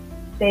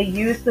they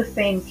used the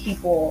same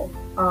people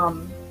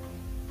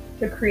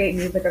to create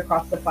music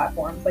across the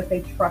platforms. Like,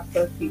 they trust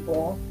those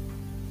people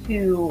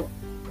to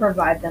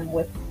provide them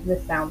with the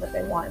sound that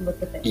they want and with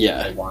the things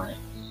that they want.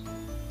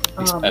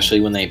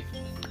 Especially when they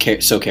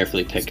so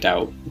carefully picked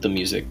out the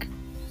music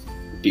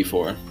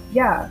before.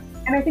 Yeah,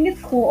 and I think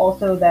it's cool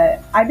also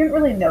that I didn't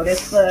really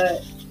notice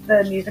the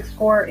music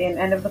score in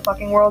End of the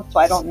Fucking World, so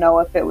I don't know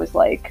if it was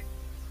like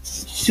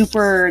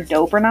super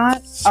dope or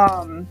not,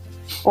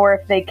 or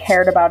if they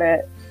cared about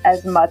it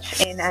as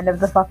much in End of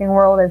the Fucking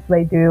World as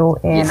they do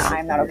in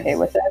I'm Not Okay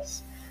With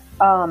This.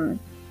 But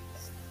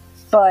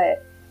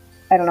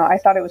I don't know, I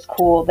thought it was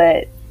cool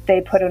that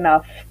they put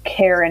enough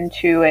care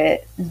into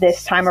it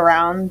this time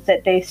around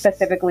that they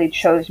specifically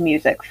chose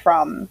music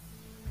from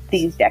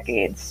these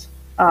decades,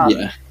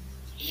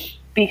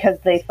 because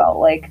they felt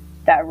like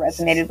that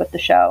resonated with the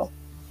show.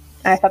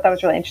 And I thought that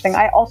was really interesting.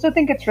 I also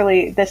think it's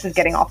really, this is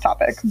getting off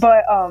topic,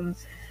 but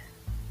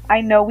I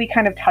know we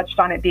kind of touched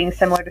on it being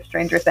similar to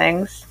Stranger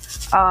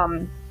Things,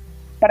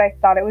 but I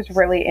thought it was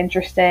really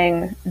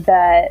interesting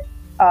that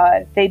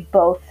they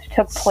both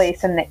took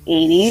place in the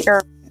 80s,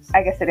 or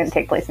I guess it didn't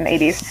take place in the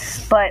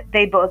 80s, but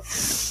they both,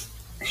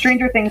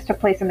 Stranger Things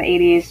took place in the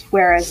 80s,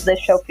 whereas this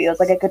show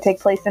feels like it could take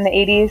place in the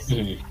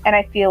 80s. And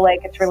I feel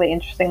like it's really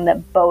interesting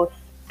that both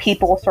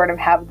people sort of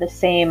have the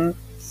same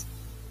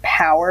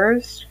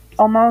powers,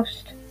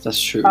 almost.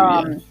 That's true,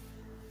 yeah.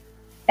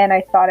 And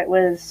I thought it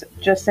was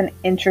just an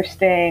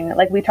interesting,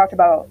 like we talked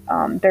about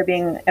there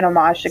being an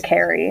homage to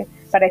Carrie,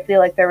 but I feel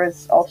like there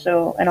was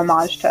also an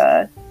homage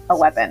to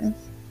Eleven.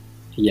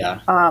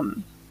 Yeah.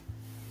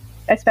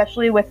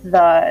 Especially with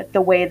the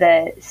way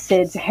that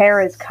Sid's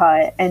hair is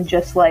cut and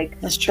just like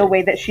the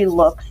way that she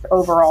looks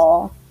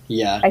overall.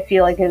 Yeah. I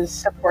feel like is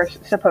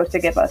supposed to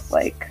give us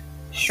like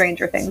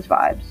Stranger Things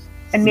vibes.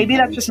 And maybe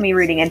that's just me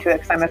reading into it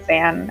because I'm a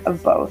fan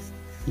of both.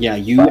 Yeah,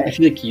 I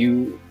feel like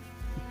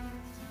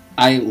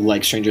I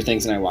like Stranger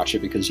Things and I watch it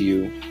because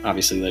you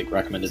obviously like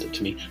recommended it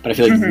to me. But I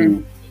feel like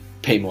you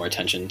pay more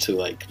attention to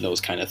like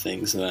those kind of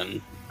things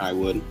than I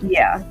would.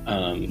 Yeah.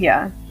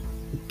 Yeah.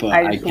 But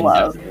I just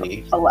love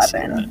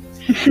 11.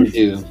 You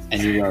do.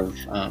 And you love,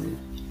 oh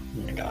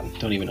my god,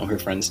 don't even know her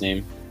friend's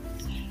name.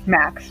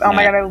 Max. Oh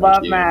my god, I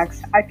love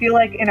Max. I feel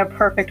like in a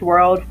perfect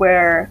world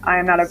where I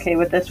Am Not Okay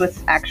With This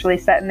was actually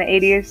set in the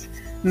 80s,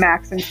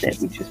 Max and Sid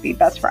would just be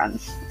best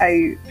friends.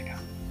 I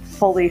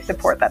fully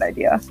support that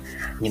idea.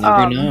 You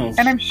never know.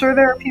 And I'm sure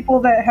there are people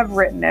that have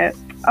written it.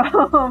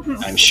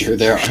 I'm sure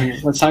there are.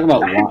 Let's talk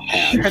about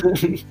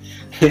Wattpad.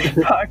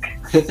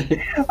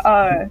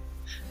 Fuck.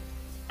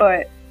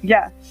 But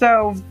yeah,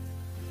 so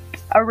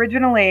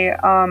originally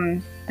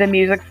the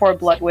music for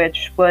Blood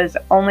Witch was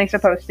only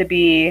supposed to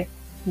be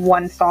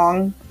one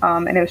song,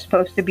 and it was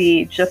supposed to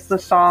be just the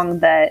song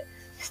that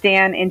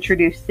Stan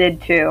introduced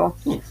Sid to.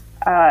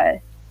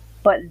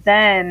 But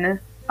then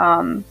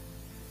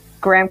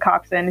Graham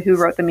Coxon, who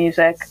wrote the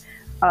music,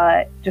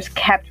 just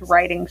kept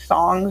writing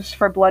songs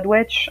for Blood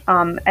Witch,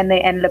 and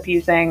they ended up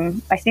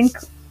using, I think,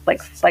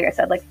 like I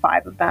said, like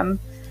 5 of them.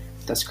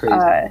 That's crazy.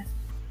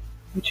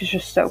 Which is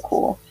just so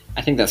cool.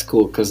 I think that's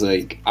cool because,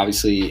 like,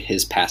 obviously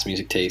his past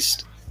music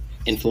taste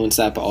influenced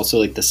that, but also,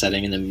 like, the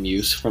setting and the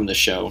muse from the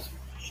show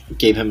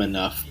gave him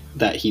enough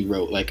that he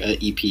wrote, like, an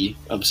EP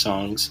of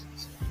songs.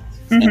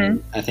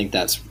 And I think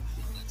that's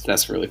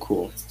really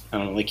cool. I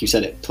don't know, like you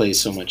said, it plays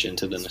so much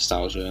into the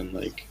nostalgia and,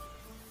 like,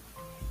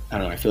 I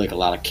don't know, I feel like a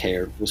lot of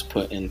care was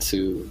put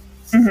into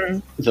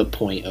the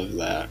point of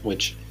that,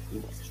 which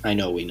I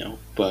know we know,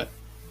 but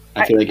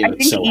I feel like it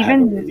was so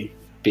heavily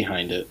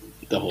behind it,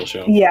 the whole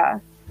show. Yeah.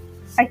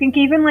 I think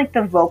even, like,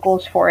 the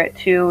vocals for it,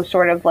 too,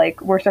 sort of,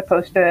 like, were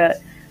supposed to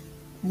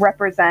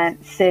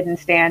represent Sid and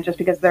Stan just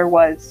because there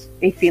was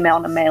a female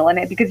and a male in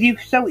it, because you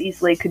so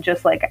easily could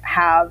just, like,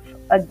 have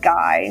a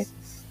guy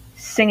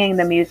singing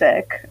the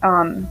music.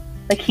 Graham,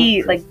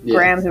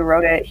 who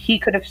wrote it, he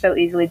could have so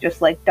easily just,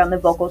 like, done the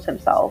vocals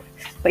himself,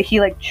 but he,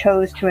 like,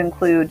 chose to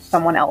include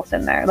someone else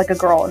in there, like a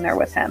girl in there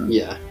with him.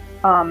 Yeah.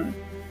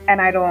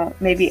 And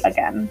maybe,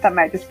 again, that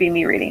might just be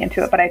me reading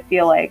into it, but I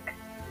feel like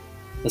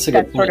that's a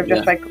good point, sort of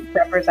just, like,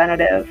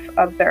 representative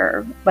of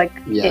their, like,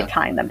 it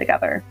tying them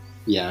together.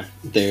 Yeah,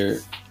 their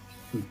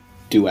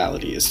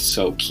duality is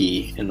so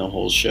key in the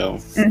whole show.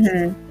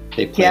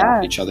 They play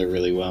off each other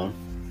really well.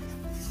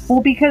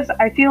 Well, because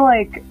I feel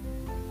like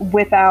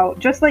without,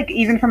 just, like,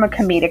 even from a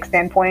comedic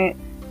standpoint,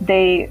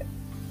 they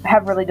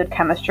have really good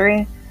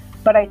chemistry.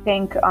 But I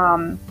think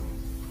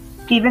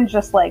even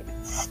just, like,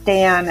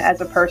 Stan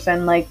as a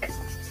person, like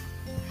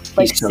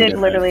so Sid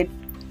different. Literally,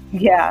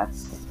 yeah,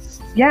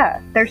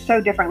 they're so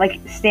different. Like,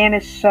 Stan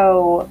is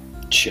so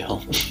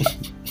chill.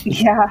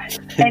 Yeah,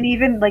 and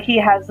even, like, he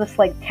has this,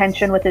 like,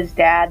 tension with his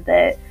dad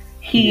that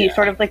he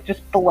sort of, like,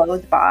 just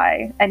blows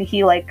by, and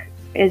he, like,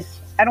 is,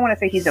 I don't want to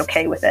say he's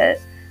okay with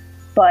it,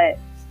 but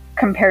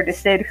compared to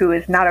Sid, who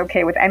is not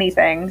okay with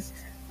anything,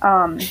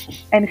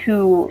 and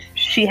who,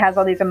 she has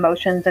all these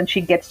emotions, and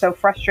she gets so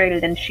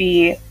frustrated, and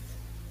she,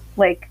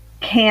 like,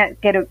 can't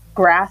get a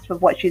grasp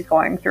of what she's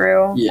going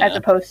through, as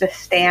opposed to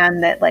Stan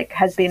that, like,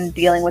 has been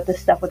dealing with this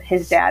stuff with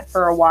his dad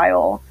for a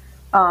while,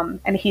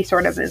 and he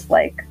sort of is,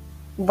 like,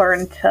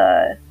 learn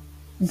to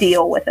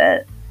deal with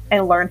it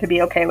and learn to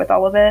be okay with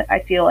all of it. I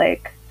feel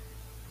like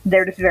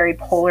they're just very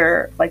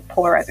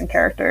polarizing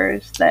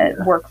characters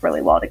that work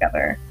really well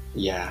together.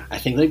 Yeah, I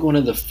think, like, one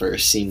of the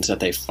first scenes that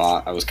they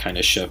fought, I was kind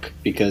of shook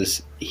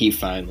because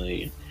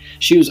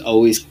she was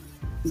always,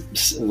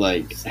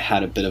 like,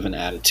 had a bit of an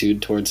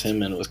attitude towards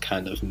him and was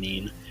kind of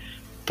mean,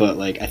 but,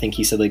 like, I think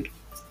he said, like,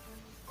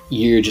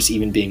 you're just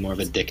even being more of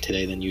a dick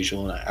today than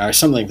usual, or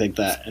something like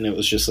that, and it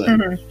was just,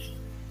 like,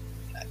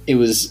 it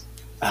was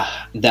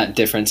that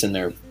difference in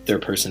their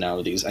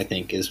personalities, I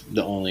think, is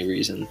the only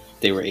reason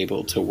they were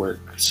able to work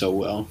so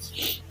well.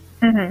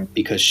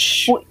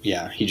 Because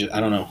I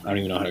don't know, I don't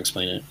even know how to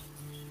explain it.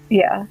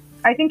 Yeah,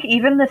 I think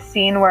even the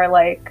scene where,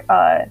 like,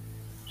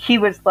 he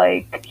was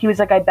like,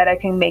 I bet I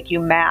can make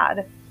you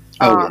mad,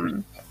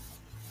 and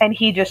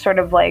he just sort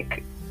of,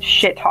 like,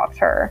 shit talks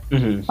her,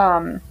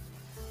 and,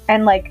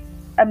 like,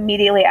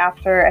 immediately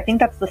after, I think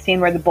that's the scene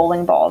where the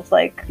bowling balls,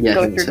 like,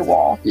 go through the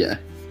wall.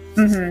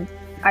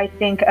 I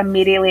think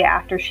immediately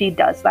after she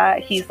does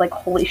that, he's like,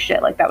 holy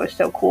shit, like, that was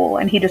so cool.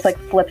 And he just, like,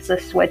 flips the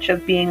switch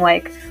of being,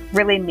 like,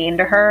 really mean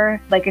to her.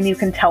 Like, and you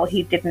can tell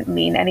he didn't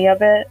mean any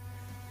of it.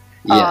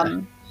 Yeah.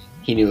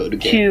 He knew it would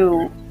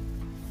get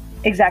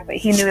Exactly.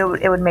 He knew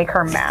it would make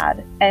her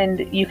mad.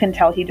 And you can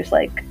tell he just,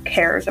 like,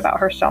 cares about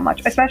her so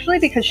much. Especially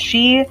because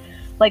she,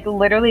 like,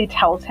 literally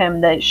tells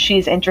him that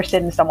she's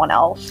interested in someone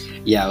else.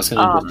 Yeah, I was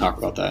going to talk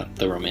about that,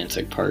 the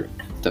romantic part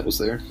that was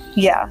there.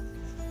 Yeah.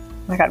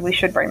 Oh my god, we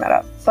should bring that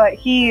up. But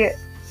he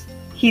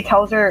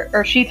tells her,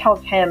 or she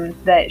tells him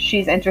that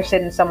she's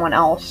interested in someone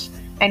else,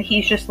 and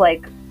he's just,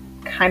 like,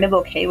 kind of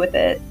okay with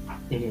it.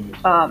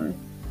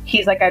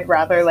 he's like, I'd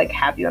rather like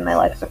have you in my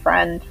life as a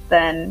friend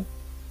than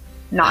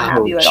not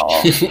have you at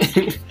all.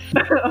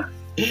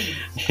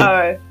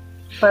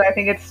 But I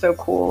think it's so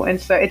cool, and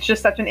so it's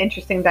just such an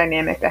interesting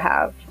dynamic to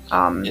have.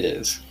 It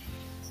is,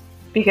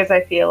 because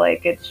I feel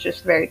like it's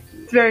just very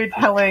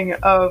telling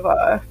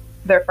of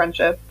their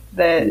friendship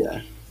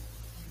that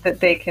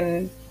they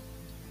can,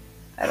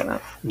 I don't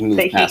know,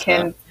 that he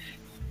can.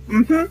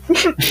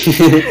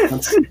 Mm-hmm.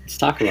 let's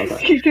talk about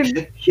that. He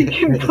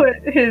can put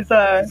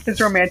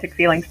his romantic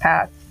feelings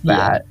past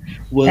that.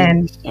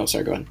 Oh,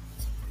 sorry. Go ahead.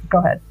 Go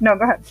ahead. No,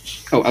 go ahead.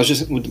 Oh, I was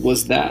just.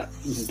 Was that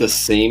the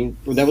same?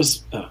 That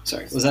was. Oh,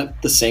 sorry. Was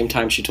that the same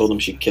time she told him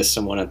she kissed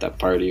someone at that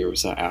party, or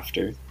was that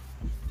after?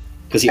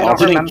 Because he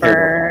also didn't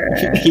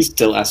care. He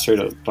still asked her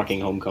to fucking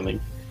homecoming.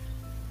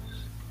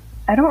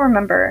 I don't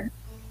remember.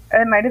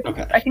 It might have.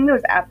 Okay. I think it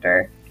was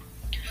after.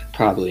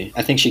 Probably.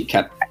 I think she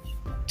kept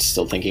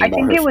still thinking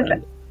about her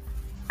friend.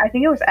 I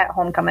think it was at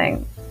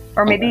homecoming,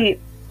 or maybe.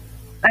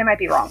 I might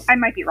be wrong. I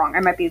might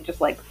be just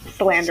like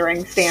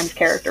slandering Stan's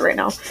character right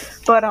now.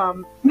 But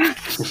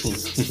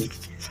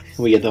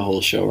we get the whole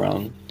show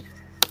wrong.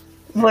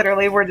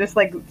 Literally, we're just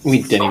like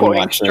we didn't even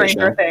watch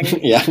Stranger Things.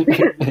 Yeah.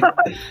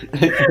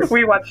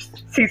 We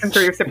watched season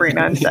 3 of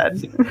Sabrina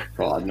instead.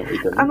 God, no, we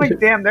didn't. I'm like,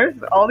 damn, there's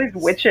all these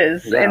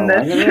witches in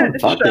this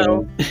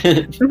show.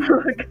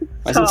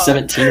 Why is it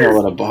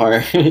 17-year-old at a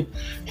bar?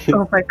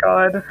 Oh my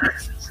god.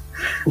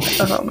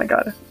 Oh my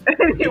god.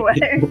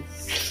 Anyway.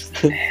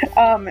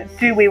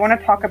 Do we want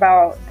to talk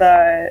about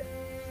the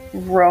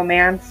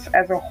romance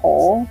as a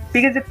whole?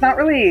 Because it's not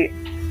really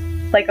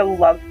like a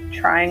love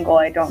triangle,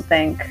 I don't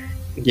think.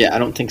 Yeah, I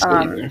don't think so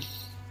either.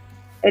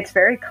 It's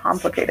very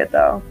complicated,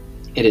 though.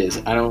 It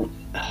is.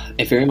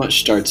 It very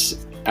much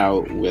starts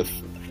out with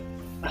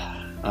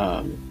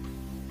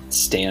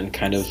Stan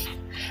kind of...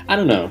 I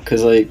don't know,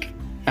 because, like,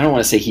 I don't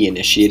want to say he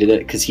initiated it,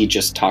 because he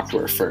just talked to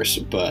her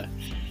first, but,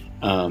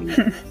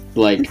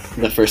 like,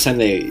 the first time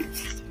they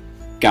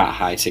got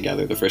high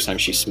together, the first time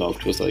she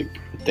smoked was, like,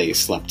 they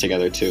slept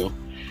together, too.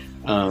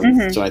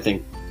 So I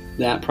think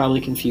that probably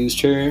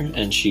confused her,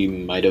 and she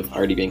might have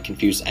already been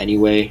confused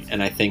anyway.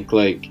 And I think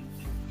like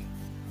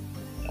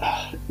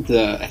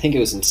I think it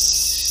was in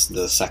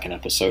the second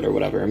episode or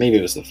whatever, or maybe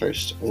it was the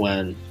first,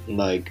 when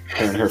like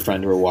her and her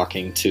friend were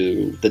walking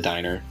to the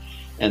diner,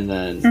 and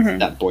then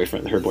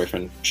her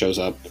boyfriend shows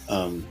up.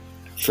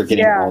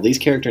 Forgetting all these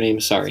character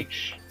names, sorry.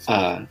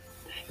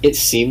 It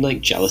seemed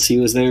like jealousy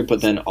was there,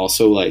 but then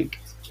also like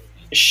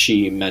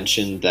she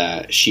mentioned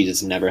that she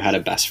has never had a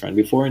best friend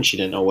before and she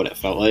didn't know what it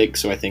felt like,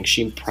 so I think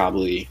she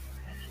probably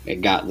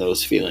got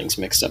those feelings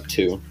mixed up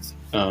too.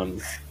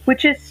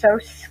 Which is so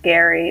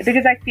scary,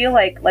 because I feel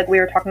like we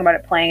were talking about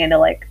it playing into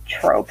like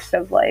tropes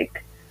of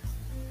like,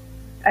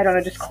 I don't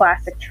know, just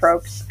classic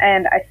tropes,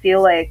 and I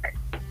feel like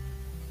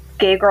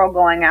gay girl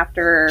going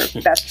after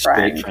best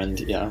friend. Big friend,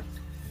 yeah.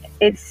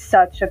 It's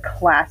such a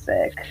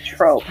classic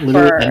trope.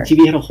 Literally,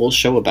 MTV had a whole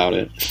show about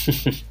it.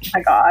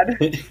 My God,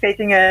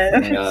 faking it.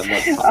 Oh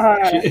my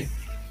God,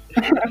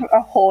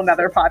 a whole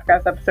nother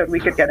podcast episode we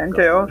could get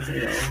into.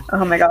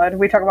 Oh my God,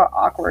 we talk about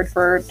awkward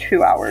for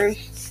 2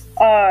 hours.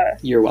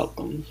 You're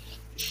welcome.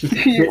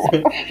 You're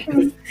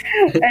welcome.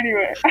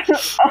 Anyway,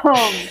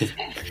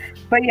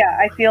 but yeah,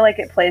 I feel like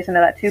it plays into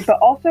that too. But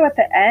also at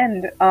the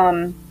end,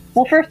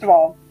 well, first of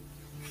all,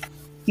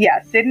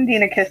 yeah, Sid and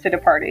Dina kissed at a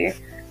party,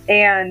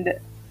 and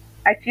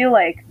I feel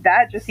like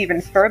that just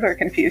even further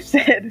confused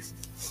Sid.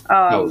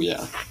 Oh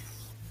yeah.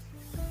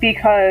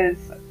 Because,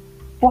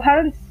 well,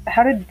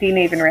 how did Dina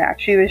even react?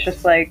 She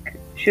was like,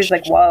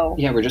 whoa.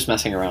 Yeah, we're just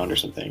messing around or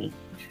something.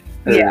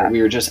 Yeah.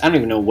 We were just, I don't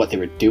even know what they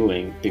were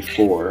doing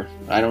before.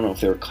 I don't know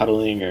if they were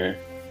cuddling or...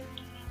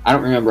 I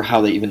don't remember how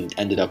they even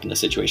ended up in the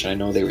situation. I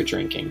know they were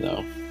drinking,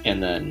 though.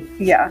 And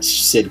then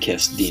Sid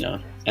kissed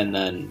Dina. And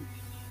then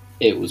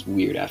it was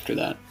weird after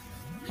that.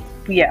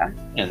 Yeah.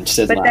 And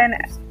Sid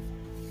laughed.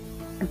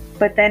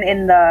 But then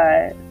in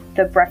the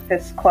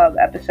Breakfast Club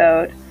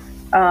episode,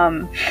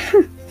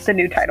 the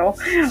new title,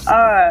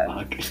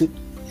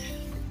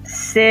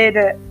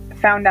 Sid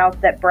found out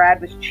that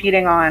Brad was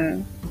cheating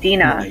on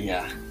Dina.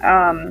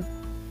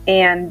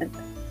 And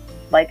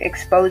like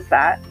exposed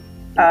that,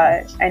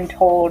 and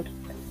told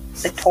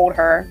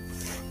her,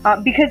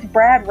 because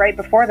Brad right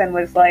before then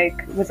was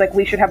like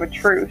we should have a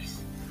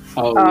truce.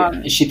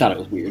 Yeah. She thought it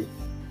was weird.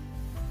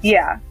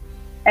 Yeah.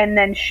 And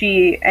then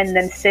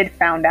Sid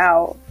found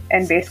out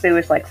and basically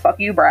was like, fuck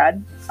you,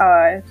 Brad,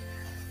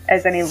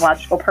 as any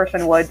logical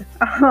person would,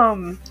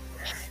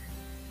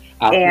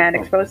 and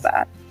exposed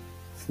that.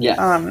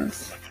 Yeah.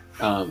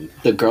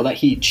 The girl that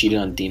he cheated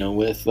on Dina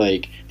with,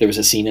 like, there was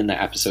a scene in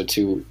that episode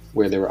too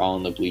where they were all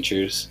in the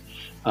bleachers,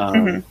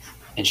 and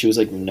she was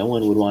like, no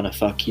one would want to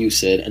fuck you,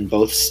 Sid, and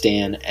both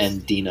Stan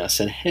and Dina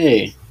said,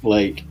 hey,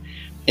 like,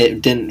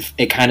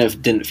 it kind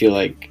of didn't feel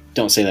like,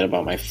 don't say that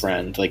about my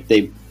friend. Like,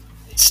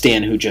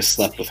 Stan, who just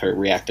slept with her,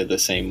 reacted the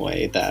same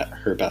way that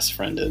her best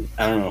friend did.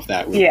 I don't know if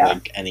that was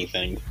like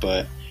anything,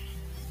 but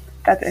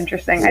that's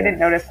interesting. Yeah. I didn't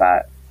notice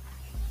that.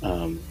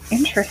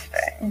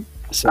 Interesting.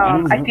 So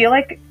I feel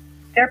like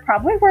there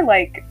probably were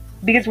like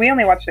because we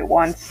only watched it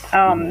once.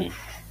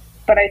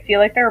 But I feel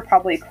like there were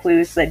probably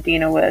clues that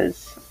Dina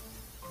was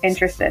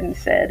interested in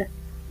Sid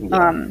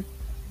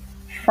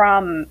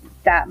from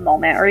that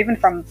moment, or even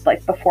from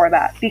like before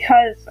that,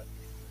 because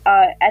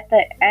at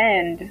the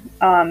end,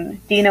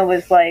 Dina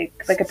was like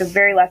at the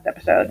very last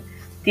episode,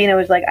 Dina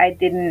was like, I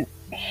didn't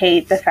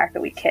hate the fact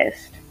that we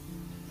kissed.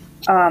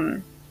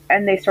 And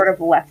they sort of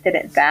left it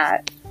at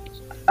that.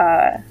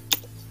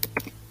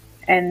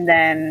 And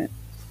then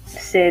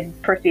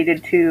Sid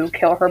proceeded to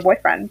kill her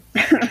boyfriend.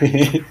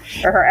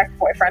 Or her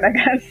ex-boyfriend, I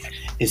guess.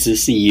 Is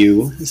this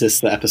You? Is this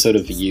the episode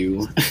of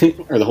You?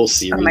 Or the whole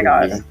series? Oh my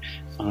god.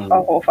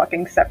 A whole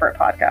fucking separate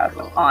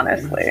podcast,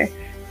 honestly.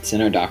 It's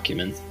in our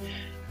document.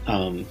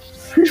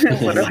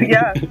 Literally,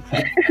 yeah.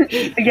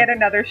 Yet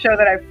another show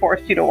that I've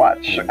forced you to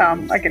watch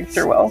against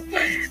your will.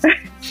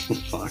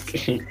 Fuck.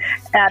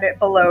 Add it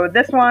below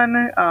this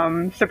one.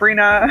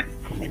 Sabrina.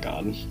 Oh my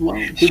god. Well,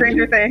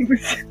 Stranger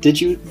Things. Did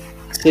you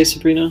say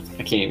Sabrina?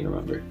 I can't even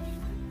remember.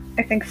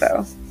 I think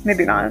so.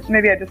 Maybe not.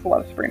 Maybe I just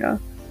love Sabrina.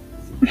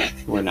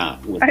 We're not.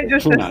 I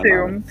just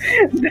assume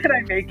that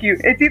I make you.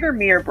 It's either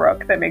me or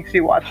Brooke that makes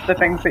you watch the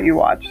things that you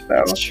watch. So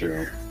that's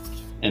true.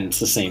 And it's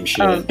the same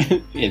shit.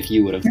 If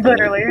you would have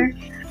literally,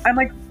 I'm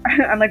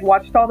like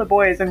watched All the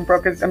Boys, and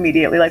Brooke is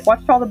immediately like,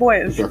 watched All the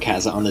Boys. Brooke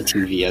has it on the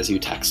TV as you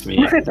text me.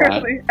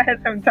 Literally, as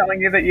I'm telling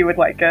you that you would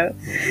like it.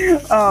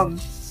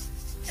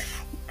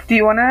 Do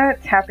you want to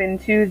tap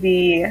into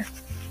the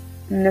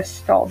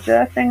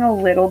nostalgia thing a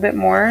little bit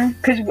more?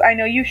 Because I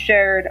know you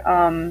shared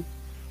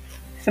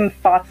some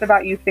thoughts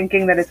about you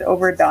thinking that it's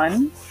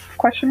overdone? ?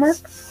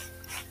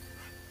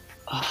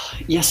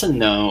 Yes and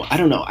no. I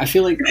don't know. I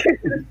feel like,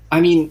 I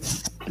mean,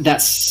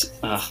 that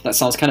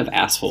sounds kind of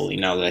assholey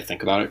now that I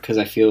think about it, because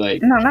I feel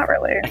like... No, not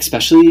really.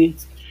 Especially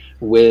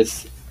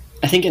with,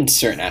 I think in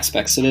certain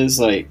aspects it is,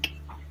 like,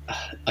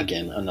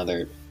 again,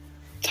 another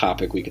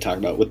topic we could talk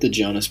about, with the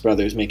Jonas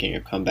Brothers making a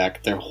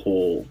comeback, their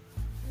whole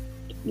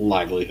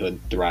livelihood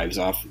thrives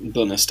off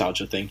the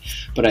nostalgia thing.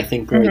 But I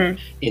think like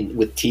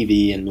with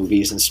TV and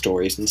movies and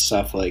stories and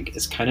stuff, like,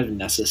 it's kind of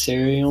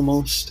necessary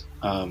almost,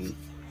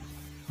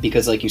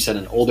 because like you said,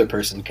 an older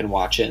person can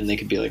watch it and they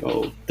could be like,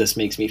 oh, this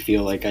makes me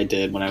feel like I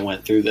did when I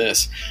went through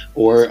this.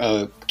 Or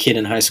a kid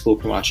in high school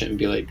can watch it and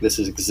be like, this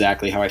is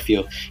exactly how I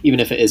feel, even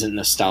if it isn't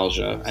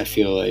nostalgia. I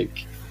feel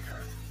like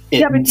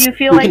but do you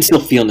feel we like can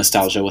still feel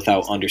nostalgia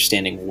without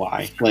understanding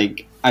why.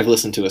 Like, I've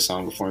listened to a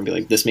song before and be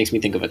like, this makes me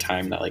think of a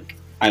time that like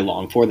I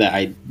long for, that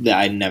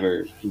I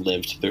never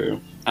lived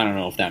through. I don't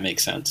know if that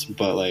makes sense,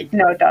 but like...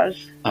 No, it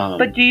does.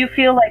 But do you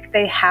feel like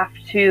they have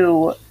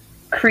to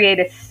create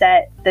a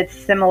set that's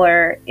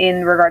similar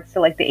in regards to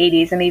like the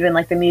 80s and even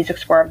like the music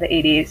score of the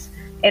 80s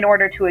in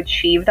order to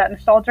achieve that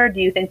nostalgia? Do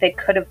you think they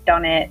could have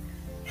done it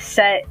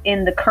set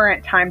in the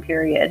current time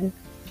period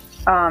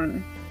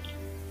and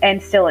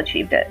still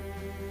achieved it?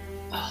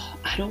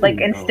 I don't like,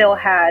 know. and still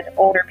had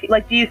older people.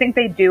 Like, do you think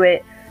they do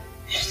it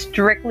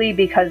strictly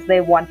because they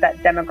want that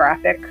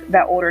demographic,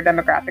 that older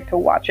demographic, to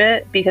watch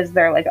it because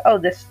they're like, oh,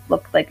 this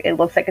looks like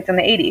it's in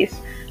the 80s?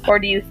 Or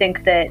do you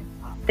think that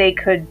they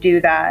could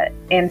do that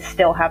and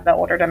still have that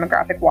older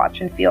demographic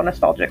watch and feel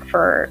nostalgic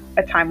for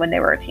a time when they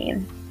were a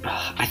teen?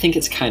 I think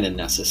it's kind of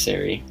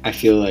necessary. I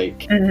feel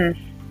like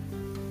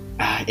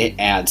it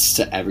adds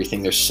to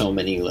everything. There's so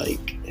many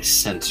like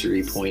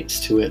sensory points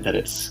to it that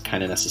it's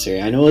kind of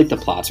necessary. I know like the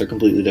plots are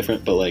completely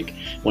different, but like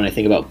when I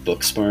think about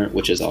Booksmart,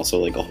 which is also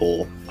like a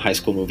whole high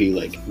school movie,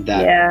 like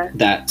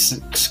that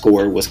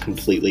score was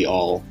completely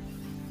all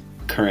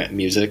current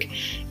music,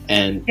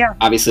 and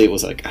obviously it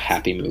was like a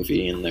happy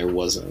movie and there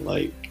wasn't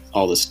like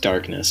all this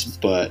darkness,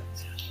 but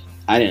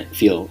I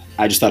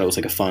just thought it was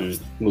like a fun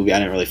movie. I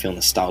didn't really feel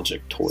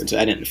nostalgic towards it.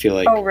 I didn't feel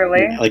like,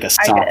 like a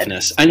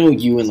softness. I know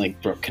you and like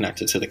Brooke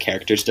connected to the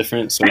characters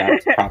different, so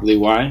that's probably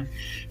why.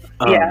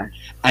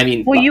 I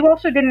mean, well, you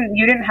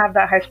didn't have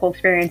that high school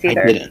experience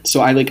either. I didn't,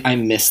 so I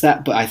missed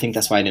that, but I think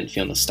that's why I didn't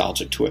feel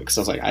nostalgic to it, because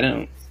I was like, I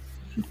don't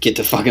get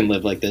to fucking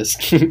live like this.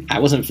 I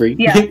wasn't free.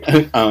 Because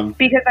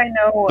I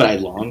know, but I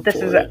longed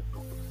for it.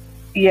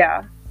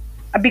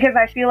 Because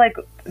I feel like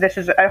this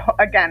is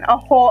again a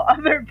whole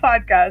other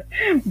podcast,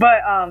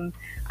 but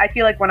I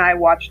feel like when I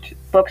watched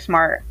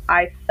Booksmart,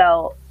 I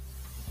felt,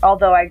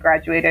 although I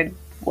graduated,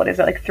 what is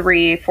it, like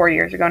 3-4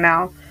 years ago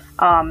now,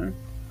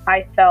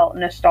 I felt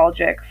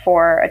nostalgic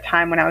for a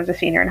time when I was a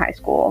senior in high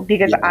school,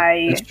 because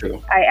I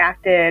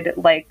acted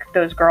like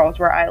those girls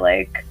where I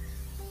like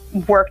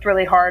worked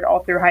really hard all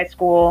through high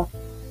school,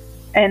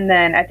 and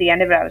then at the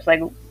end of it I was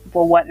like,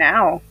 well, what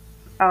now?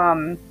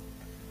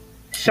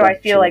 So I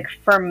feel like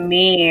for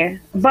me,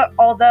 but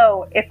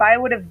although if I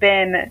would have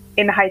been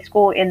in high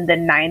school in the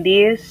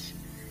 90s,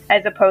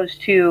 as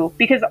opposed to,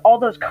 because all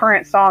those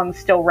current songs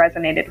still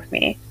resonated with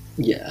me.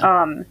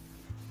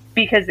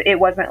 Because it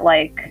wasn't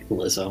like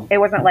Lizzo. It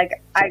wasn't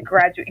like I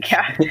graduated.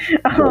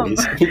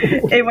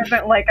 It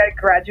wasn't like I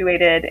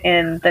graduated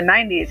in the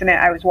 90s and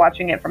I was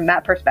watching it from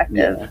that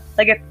perspective.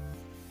 Like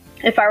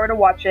if I were to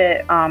watch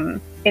it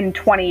in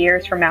 20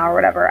 years from now or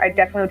whatever, I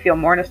definitely would feel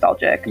more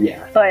nostalgic.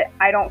 Yeah. But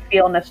I don't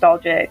feel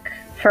nostalgic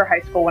for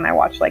high school when I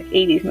watch like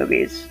 80s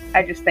movies.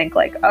 I just think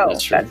like, oh,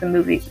 that's a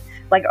movie.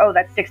 Like, oh,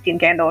 that's 16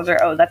 Candles,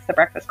 or oh, that's The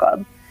Breakfast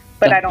Club.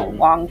 But I don't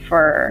long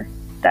for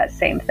that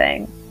same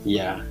thing.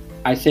 Yeah.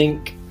 I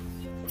think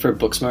for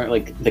Booksmart,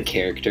 like the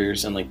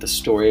characters and like the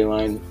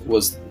storyline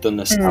was the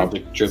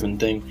nostalgic driven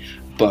thing.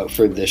 But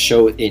for this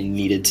show, it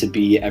needed to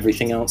be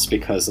everything else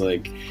because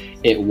like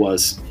it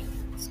was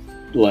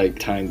like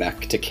tying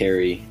back to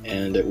Carrie,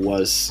 and it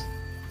was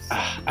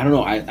I don't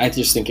know, I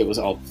just think it was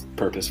all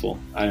purposeful.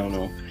 I don't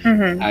know.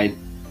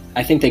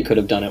 I think they could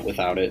have done it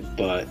without it,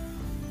 but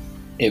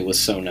it was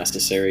so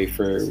necessary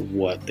for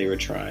what they were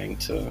trying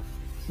to,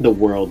 the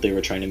world they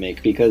were trying to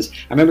make. Because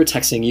I remember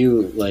texting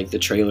you like the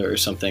trailer or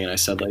something, and I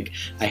said like,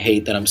 I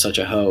hate that I'm such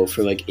a hoe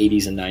for like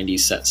 80s and 90s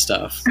set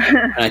stuff.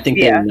 And I think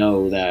they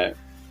know that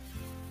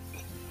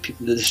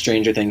the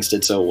Stranger Things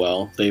did so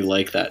well. They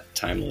like that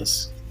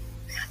timeless.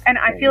 And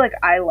I feel like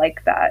I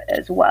like that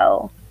as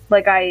well.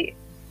 Like I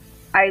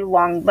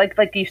long, like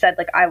you said,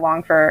 like I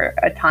long for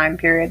a time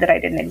period that I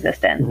didn't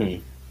exist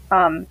in.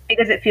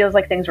 Because it feels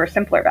like things were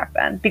simpler back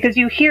then. Because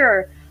you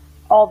hear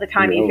all the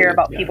time, you hear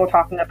about people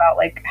talking about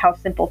like how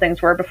simple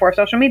things were before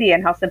social media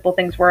and how simple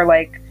things were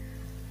like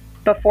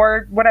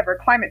before whatever,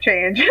 climate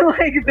change,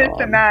 like this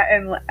and that.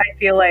 And I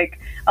feel like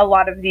a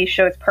lot of these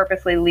shows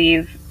purposely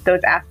leave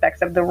those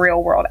aspects of the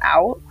real world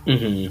out.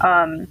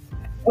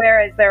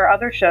 Whereas there are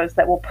other shows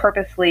that will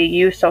purposely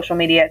use social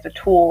media as a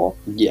tool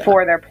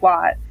for their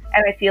plot.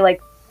 And I feel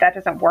like that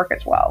doesn't work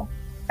as well.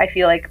 I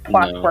feel like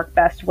plots work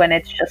best when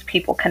it's just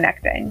people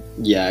connecting.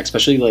 Yeah,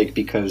 especially like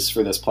because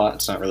for this plot,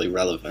 it's not really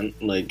relevant.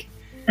 Like,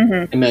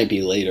 it might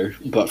be later,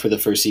 but for the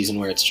first season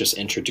where it's just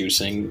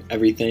introducing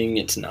everything,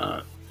 it's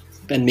not.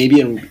 And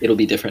maybe it'll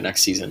be different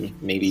next season.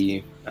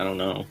 Maybe, I don't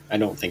know. I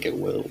don't think it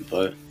will,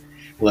 but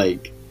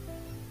like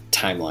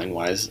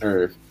timeline-wise,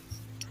 or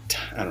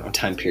I don't know,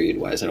 time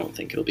period-wise, I don't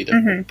think it'll be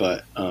different.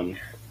 But I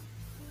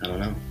don't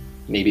know.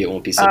 Maybe it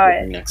won't be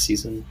separate next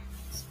season.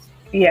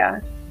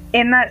 Yeah.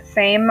 In that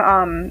same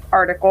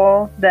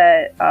article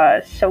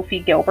that Sophie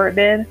Gilbert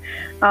did,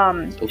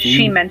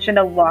 she mentioned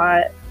a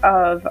lot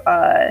of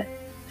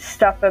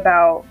stuff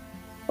about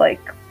like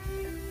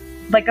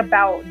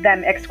about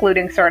them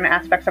excluding certain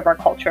aspects of our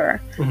culture.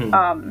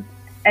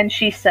 And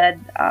she said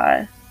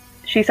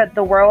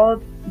the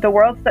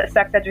worlds that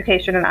sex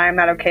education and I Am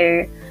Not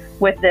Okay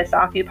With This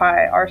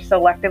occupy are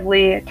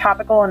selectively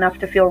topical enough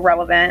to feel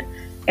relevant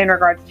in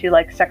regards to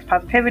like sex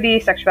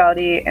positivity,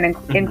 sexuality, and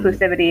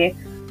inclusivity.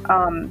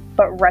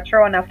 But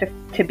retro enough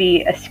to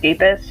be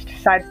escapist,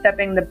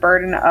 sidestepping the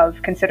burden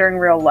of considering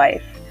real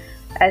life.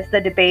 As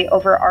the debate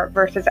over art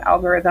versus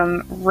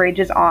algorithm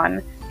rages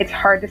on, it's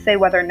hard to say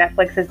whether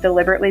Netflix is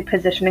deliberately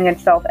positioning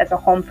itself as a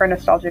home for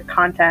nostalgic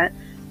content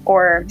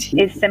or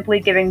is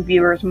simply giving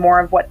viewers more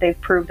of what they've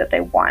proved that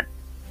they want.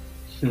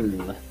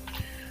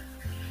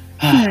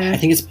 I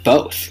think it's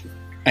both.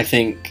 I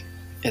think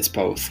it's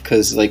both,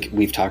 because like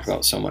we've talked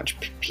about so much,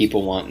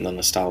 people want the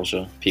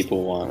nostalgia.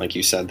 People want, like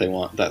you said, they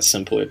want that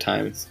simpler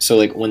time. So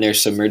like when they're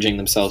submerging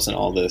themselves in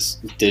all this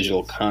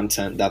digital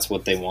content, that's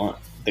what they want.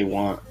 They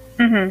want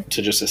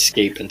to just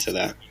escape into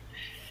that.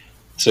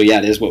 So yeah,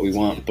 it is what we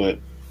want, but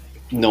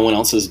no one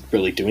else is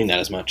really doing that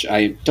as much.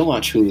 I don't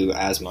watch Hulu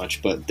as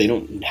much, but they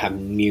don't have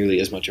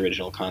nearly as much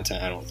original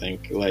content, I don't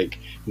think, like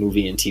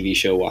movie and TV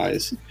show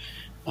wise.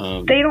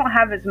 They don't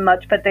have as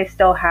much, but they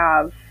still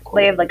have,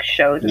 they have like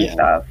shows and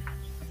stuff.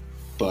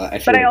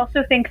 But I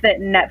also think that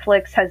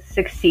Netflix has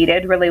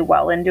succeeded really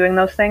well in doing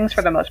those things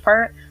for the most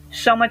part.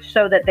 So much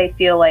so that they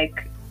feel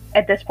like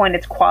at this point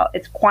it's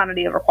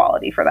quantity over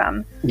quality for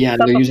them. Yeah,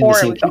 but they're using the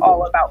same before it was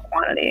all about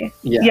quantity.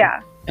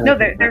 Yeah. No,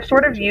 they're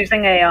sort of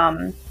using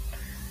a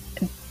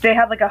they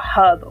have like a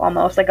hub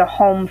almost, like a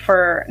home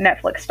for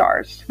Netflix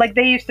stars. Like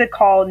they used to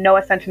call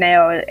Noah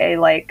Centineo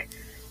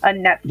a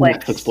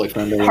Netflix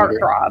boyfriend,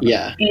 heartthrob.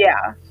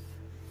 Yeah.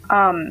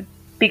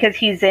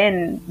 Because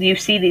you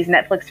see these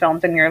Netflix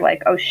films and you're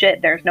like, oh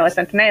shit, there's Noah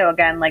Centineo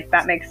again. Like,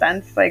 that makes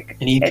sense. Like,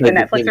 it's a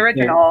Netflix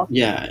original.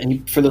 Yeah,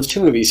 and for those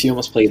two movies, he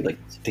almost played like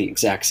the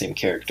exact same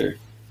character.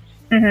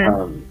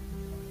 And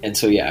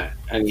so, yeah,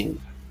 I mean,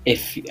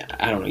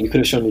 I don't know, you could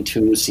have shown me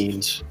 2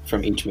 scenes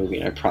from each movie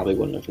and I probably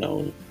wouldn't have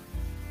known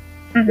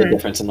the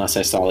difference unless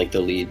I saw like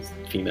the lead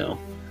female.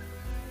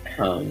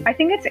 I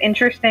think it's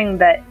interesting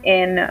that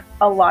in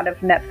a lot of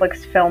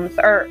Netflix films,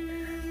 or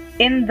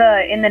in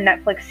the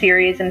Netflix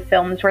series and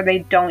films where they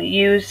don't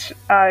use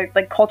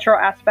like cultural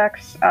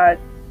aspects,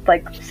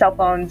 like cell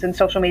phones and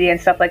social media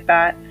and stuff like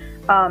that,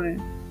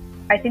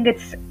 I think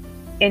it's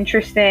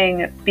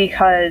interesting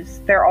because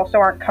there also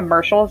aren't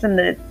commercials in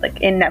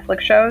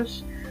Netflix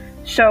shows.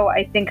 So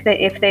I think that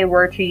if they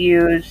were to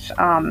use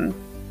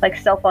like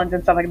cell phones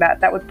and stuff like that,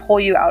 that would pull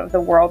you out of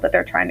the world that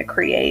they're trying to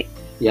create.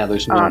 Yeah,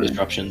 there's no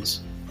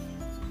disruptions.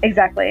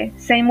 Exactly.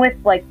 Same with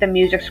like the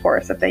music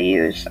scores that they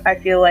use. I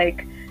feel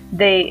like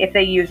if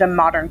they use a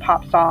modern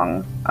pop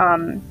song,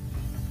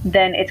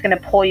 then it's going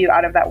to pull you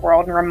out of that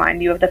world and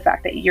remind you of the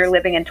fact that you're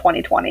living in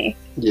 2020.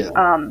 Yeah.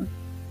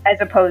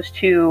 as opposed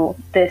to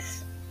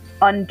this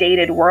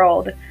undated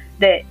world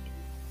that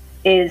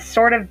is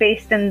sort of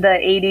based in the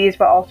 80s,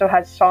 but also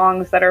has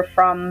songs that are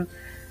from,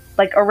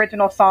 like,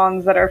 original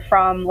songs that are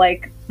from,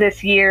 like,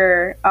 this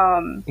year.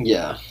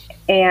 Yeah.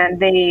 And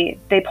they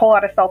pull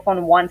out a cell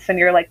phone once, and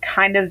you're, like,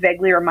 kind of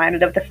vaguely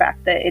reminded of the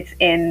fact that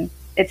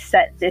it's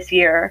set this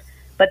year,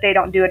 but they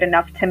don't do it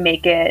enough to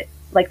make it,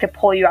 like, to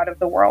pull you out of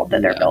the world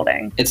that they're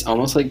building. It's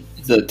almost like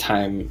the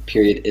time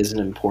period isn't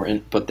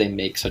important, but they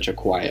make such a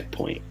quiet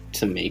point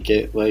to make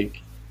it,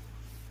 like...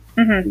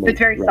 Mm-hmm. It's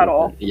very relevant.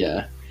 Subtle.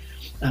 Yeah.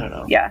 I don't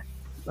know. Yeah.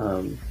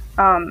 Do you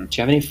have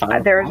any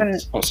final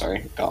thoughts? Oh,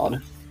 sorry.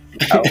 God.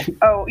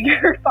 Oh,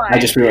 you're fine. I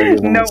just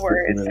realized no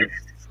worries.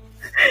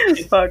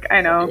 Fuck,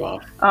 I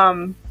know.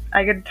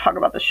 I could talk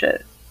about this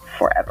shit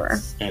forever.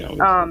 I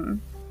know.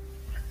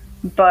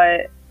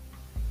 But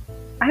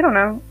I don't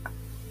know.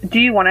 Do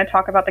you want to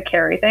talk about the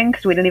Carrie thing?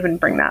 Because we didn't even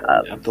bring that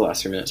up. Yeah, the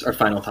last 3 minutes. Our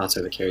final thoughts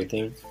are the Carrie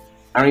thing.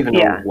 I don't even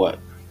know what.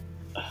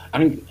 I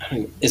don't.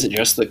 Is it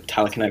just the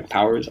telekinetic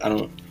powers? I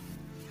don't.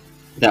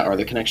 That are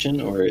the connection,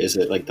 or is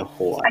it like the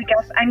whole? I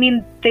guess. I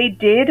mean, they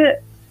did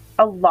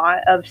a lot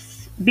of,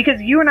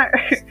 because you and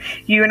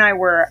I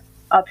were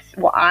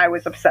well, I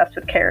was obsessed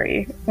with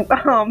Carrie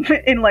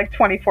in like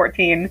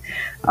 2014,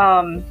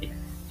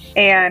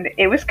 and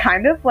it was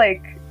kind of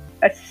like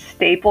a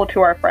staple to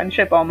our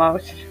friendship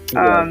almost.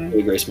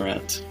 Grace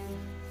Moretz.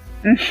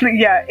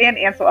 Yeah, and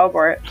Ansel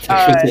Elgort.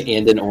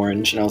 And in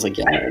Orange, and I was like,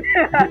 yeah.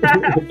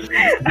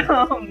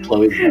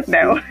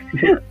 No.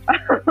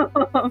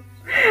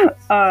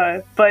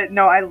 But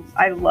no,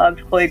 I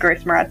loved Chloe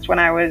Grace Moretz when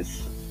I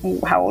was,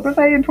 how old was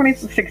I in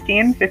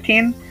 2016,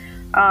 15?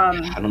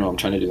 I don't know, I'm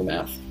trying to do the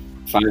math.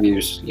 5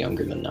 years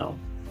younger than now.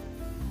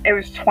 It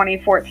was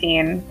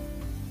 2014,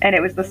 and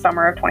it was the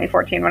summer of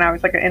 2014 when I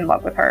was like in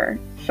love with her.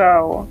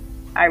 So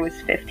I was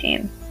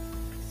 15.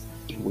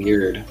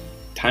 Weird.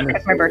 Time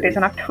because my birthday's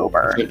in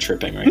October. I'm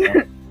tripping right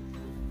now.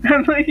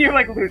 You're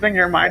like losing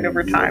your mind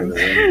over time.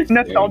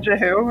 Nostalgia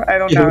who? I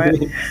don't know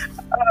it.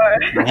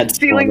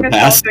 Feeling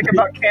nostalgic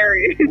about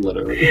Carrie.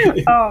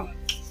 Literally.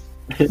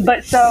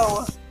 But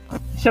so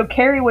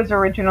Carrie was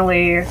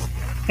originally an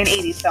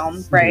 80s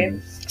film, right?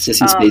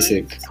 Sissy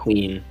Spacek,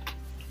 Queen.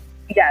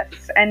 Yes,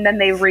 and then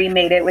they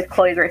remade it with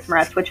Chloe Grace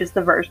Moretz, which is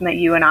the version that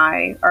you and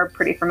I are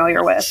pretty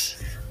familiar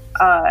with.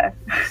 That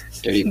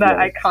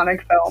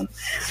iconic film.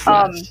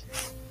 Yes.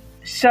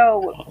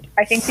 So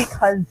I think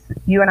because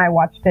you and I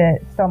watched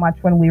it so much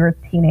when we were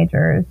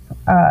teenagers,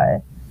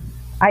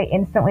 I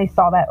instantly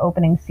saw that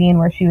opening scene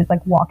where she was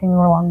like walking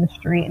along the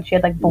street and she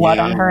had like blood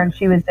on her and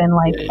she was in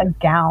like a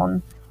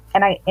gown.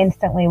 And I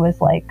instantly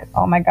was like,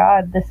 oh my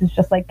God, this is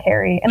just like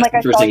Carrie. And like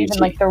I saw even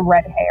like the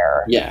red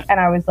hair. Yeah. And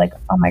I was like,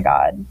 oh my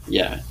God.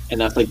 Yeah.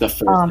 And that's like the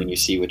first thing you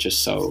see, which is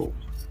so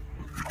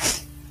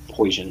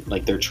poison.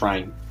 Like they're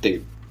doing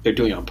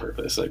it on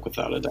purpose, like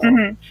without a doubt.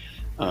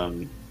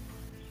 Mm-hmm.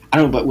 I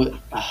don't know, but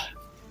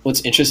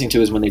what's interesting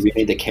too is when they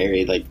remade the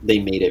Carrie, like they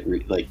made it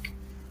like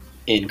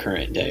in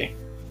current day.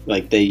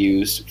 Like they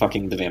used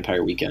fucking The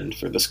Vampire Weekend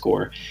for the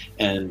score,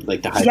 and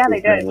like the high school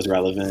thing was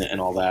relevant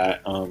and all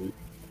that.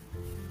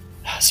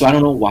 So I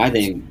don't know why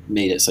they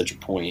made it such a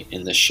point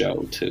in the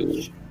show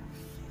to.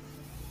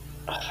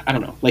 I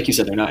don't know. Like you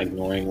said, they're not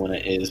ignoring when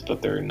it is,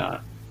 but they're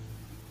not.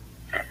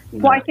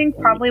 Well, I think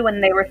probably when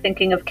they were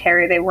thinking of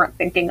Carrie, they weren't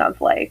thinking of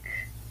like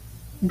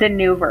the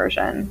new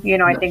version. You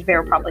know, I think they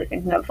were probably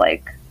thinking of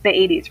like the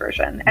 80s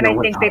version. And I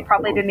think they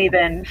probably didn't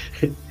even...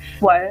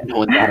 What? No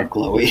one thought of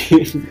Chloe.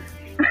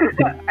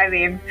 I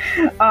mean,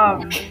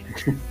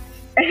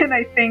 and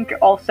I think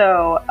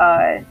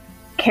also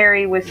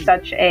Carrie was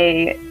such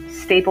a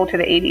staple to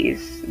the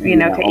 80s, you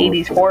know, to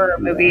 80s horror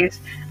movies.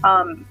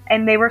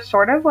 And they were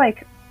sort of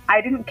like,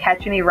 I didn't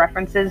catch any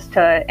references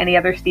to any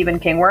other Stephen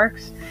King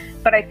works,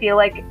 but I feel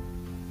like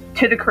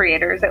to the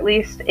creators, at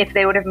least, if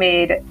they would have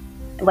made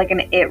like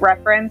an It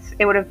reference,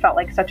 it would have felt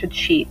like such a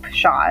cheap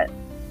shot.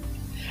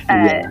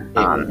 But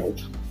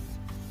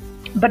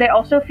it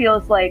also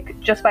feels like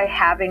just by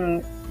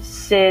having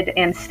Sid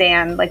and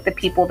Stan, like the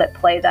people that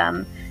play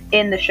them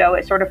in the show,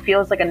 it sort of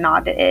feels like a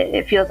nod to it.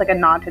 It feels like a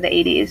nod to the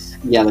 80s.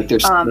 Yeah, like they're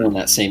still in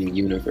that same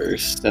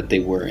universe that they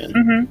were in.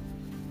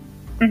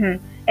 Mm-hmm.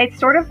 Mm-hmm. It's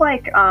sort of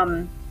like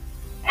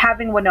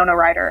having Winona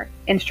Ryder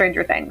in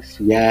Stranger Things.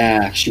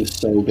 Yeah, she was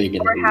so big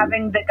in it. Or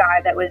having the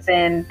guy that was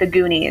in The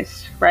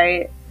Goonies,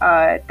 right?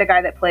 The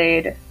guy that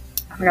played,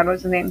 oh my God, what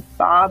was his name?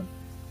 Bob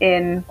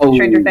in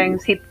Stranger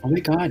Things. Oh my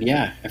God,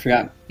 yeah. I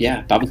forgot.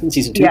 Yeah, Bob was in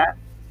season 2. Yeah.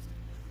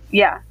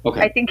 Yeah.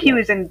 Okay. I think he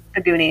was in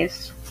The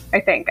Goonies. I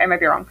think. I might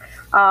be wrong.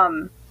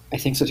 I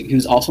think so. He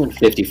was also in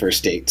 50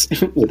 First Dates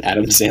with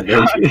Adam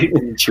Sandler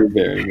and Drew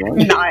Barrymore.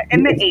 Not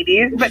in the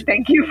 80s, but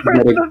thank you for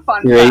the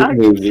fun great fact.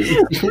 Movie.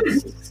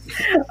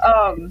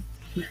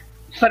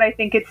 But I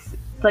think it's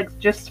like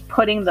just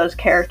putting those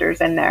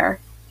characters in there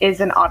is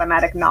an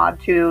automatic nod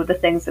to the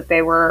things that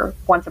they were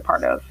once a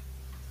part of.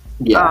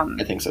 Yeah,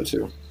 I think so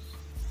too.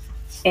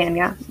 And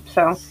yeah,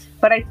 so,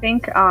 but I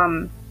think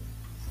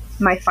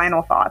my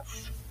final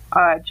thoughts,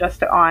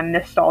 just on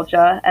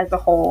nostalgia as a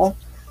whole,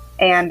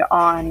 and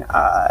on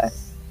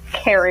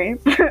Carrie.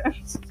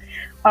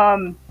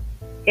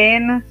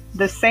 In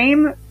the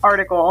same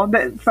article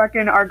that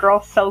fucking our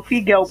girl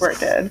Sophie Gilbert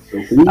did,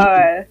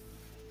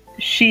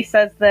 she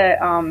says that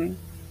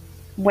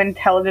when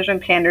television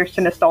panders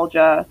to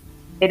nostalgia,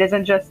 it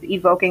isn't just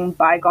evoking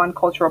bygone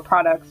cultural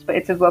products, but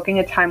it's evoking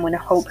a time when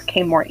hope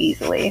came more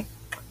easily.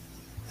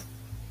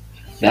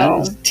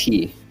 That is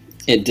tea.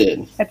 It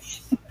did.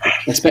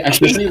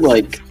 Especially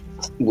like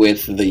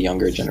with the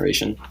younger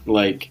generation.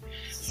 Like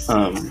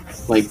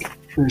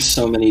there's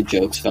so many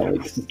jokes about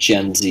like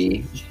Gen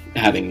Z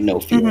having no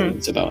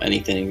feelings about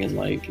anything and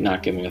like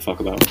not giving a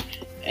fuck about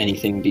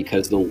anything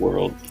because the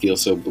world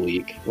feels so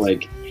bleak.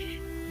 Like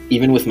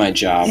even with my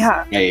job,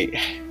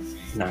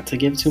 not to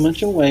give too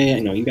much away, I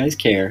know you guys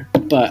care,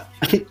 but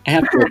I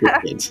have to work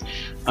with kids,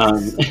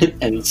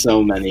 and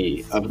so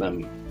many of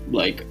them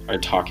like are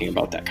talking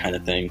about that kind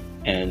of thing,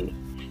 and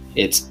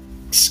it's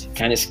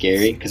kind of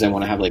scary because I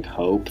want to have like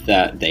hope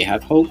that they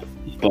have hope,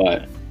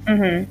 but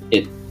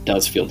it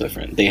does feel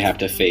different. They have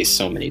to face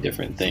so many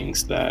different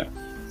things that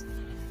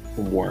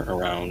weren't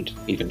around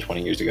even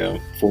 20 years ago,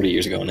 40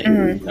 years ago in the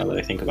 80s, now that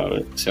I think about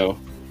it. So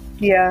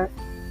yeah,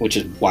 which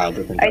is wild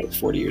to think about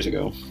 40 years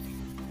ago.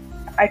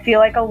 I feel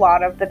like a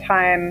lot of the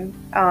time,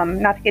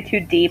 not to get too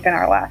deep in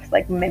our last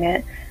like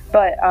minute,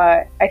 but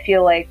I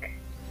feel like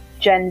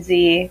Gen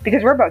Z,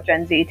 because we're about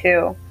Gen Z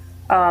too.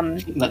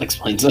 That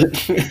explains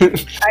it.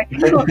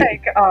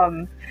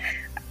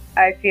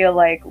 I feel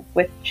like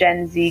with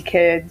Gen Z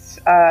kids,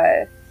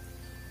 a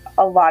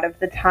lot of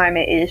the time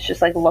it is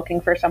just like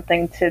looking for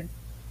something to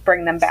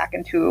bring them back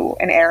into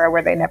an era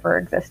where they never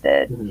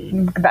existed.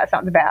 That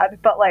sounds bad,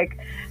 but like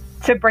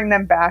to bring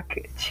them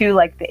back to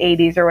like the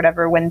 80s or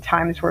whatever, when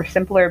times were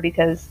simpler,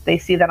 because they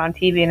see that on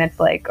TV and it's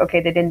like,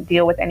 okay, they didn't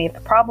deal with any of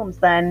the problems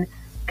then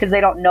because they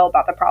don't know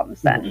about the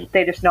problems then.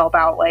 They just know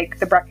about like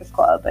The Breakfast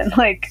Club and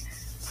like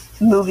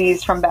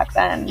movies from back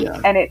then.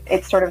 And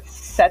it sort of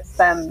sets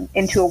them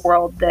into a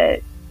world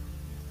that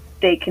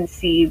they can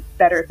see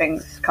better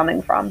things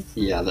coming from.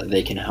 Yeah, that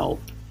they can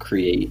help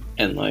create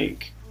and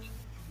like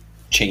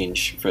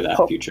change for that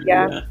future.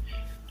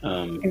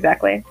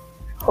 Exactly.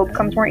 Hope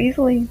comes more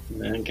easily.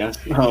 I guess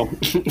so. I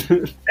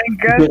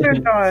guess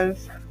it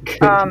does.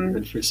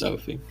 Good for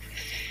Sophie.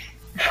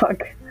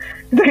 Fuck.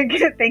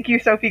 Thank you,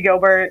 Sophie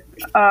Gilbert,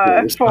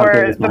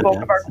 for the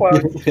bulk of our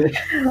quotes.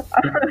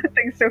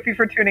 Thanks, Sophie,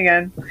 for tuning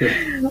in.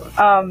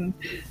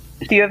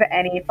 Do you have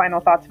any final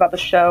thoughts about the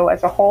show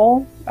as a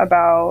whole?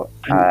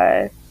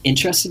 I'm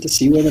interested to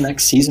see where the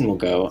next season will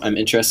go. I'm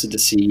interested to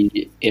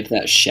see if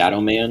that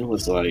Shadow Man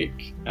was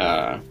like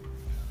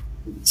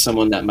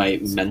someone that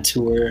might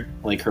mentor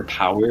like her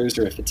powers,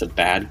 or if it's a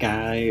bad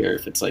guy, or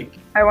if it's like,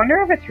 I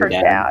wonder if it's her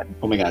dad.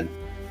 Oh my god.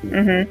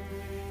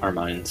 Our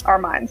minds.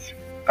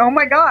 Oh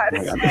my god.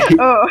 Let's end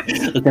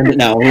it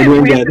now. We're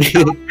doing good.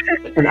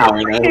 An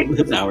hour now.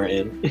 An hour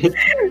in.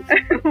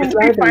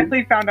 We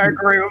finally found our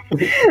groove.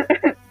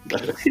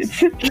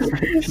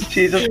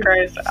 Jesus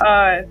Christ.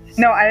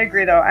 No, I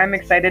agree though. I'm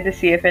excited to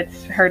see if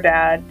it's her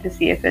dad, to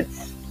see if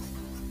it's,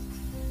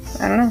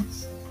 I don't know,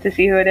 to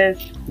see who it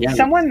is. Yeah.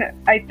 Someone,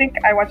 I think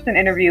I watched an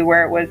interview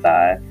where it was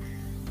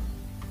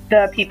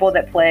the people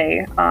that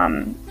play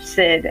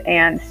Sid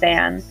and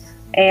Stan,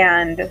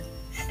 and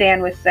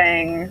Stan was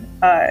saying,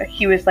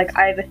 he was like,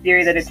 I have a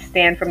theory that it's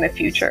Stan from the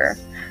future.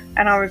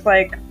 And I was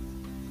like,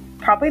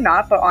 probably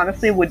not, but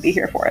honestly would be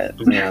here for it.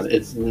 Yeah,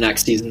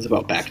 next season's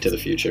about Back to the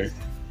Future.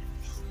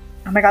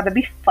 Oh my god, that'd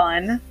be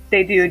fun.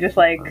 They do just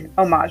like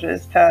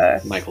homages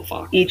to Michael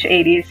Fox, each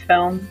 80s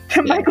film,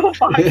 to Michael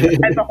Fox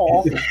as a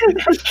whole.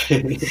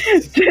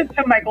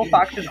 To Michael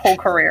Fox's whole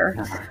career.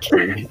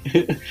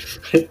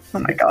 Oh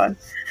my god.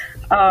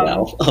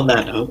 Well, on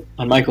that note,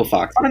 on Michael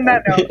Fox. On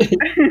that note,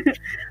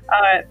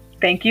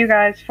 thank you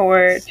guys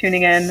for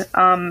tuning in.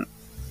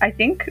 I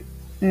think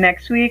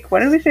next week, what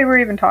did we say we're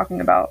even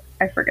talking about?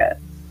 I forget.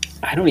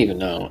 I don't even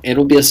know.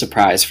 It'll be a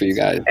surprise for you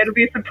guys. It'll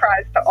be a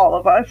surprise to all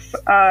of us.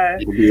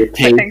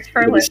 Thanks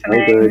for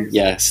listening. So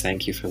yes,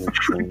 thank you for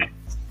listening.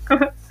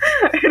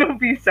 It'll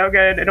be so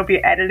good. It'll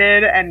be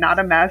edited and not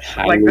a mess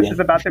like Leah. This is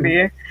about to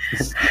be.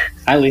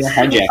 Hi, Leah.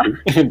 Hi,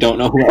 Jackie. Don't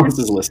know who else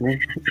is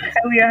listening.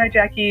 Hi, Leah. Hi,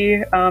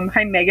 Jackie.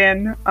 Hi,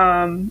 Megan.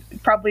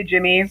 Probably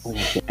Jimmy.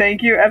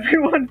 Thank you,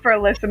 everyone, for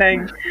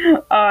listening.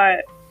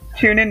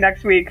 Tune in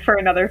next week for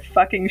another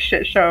fucking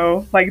shit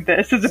show like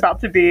this is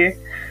about to be.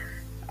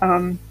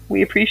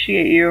 We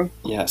appreciate you.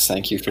 Yes,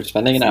 thank you for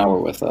spending an hour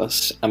with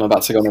us. I'm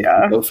about to go make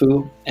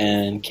tofu,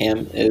 and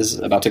Cam is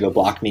about to go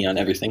block me on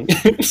everything.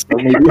 So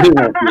maybe we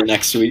won't be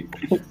next week.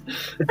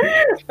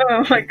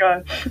 Oh my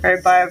god.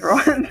 Alright, bye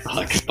everyone.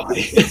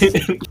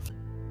 Bye.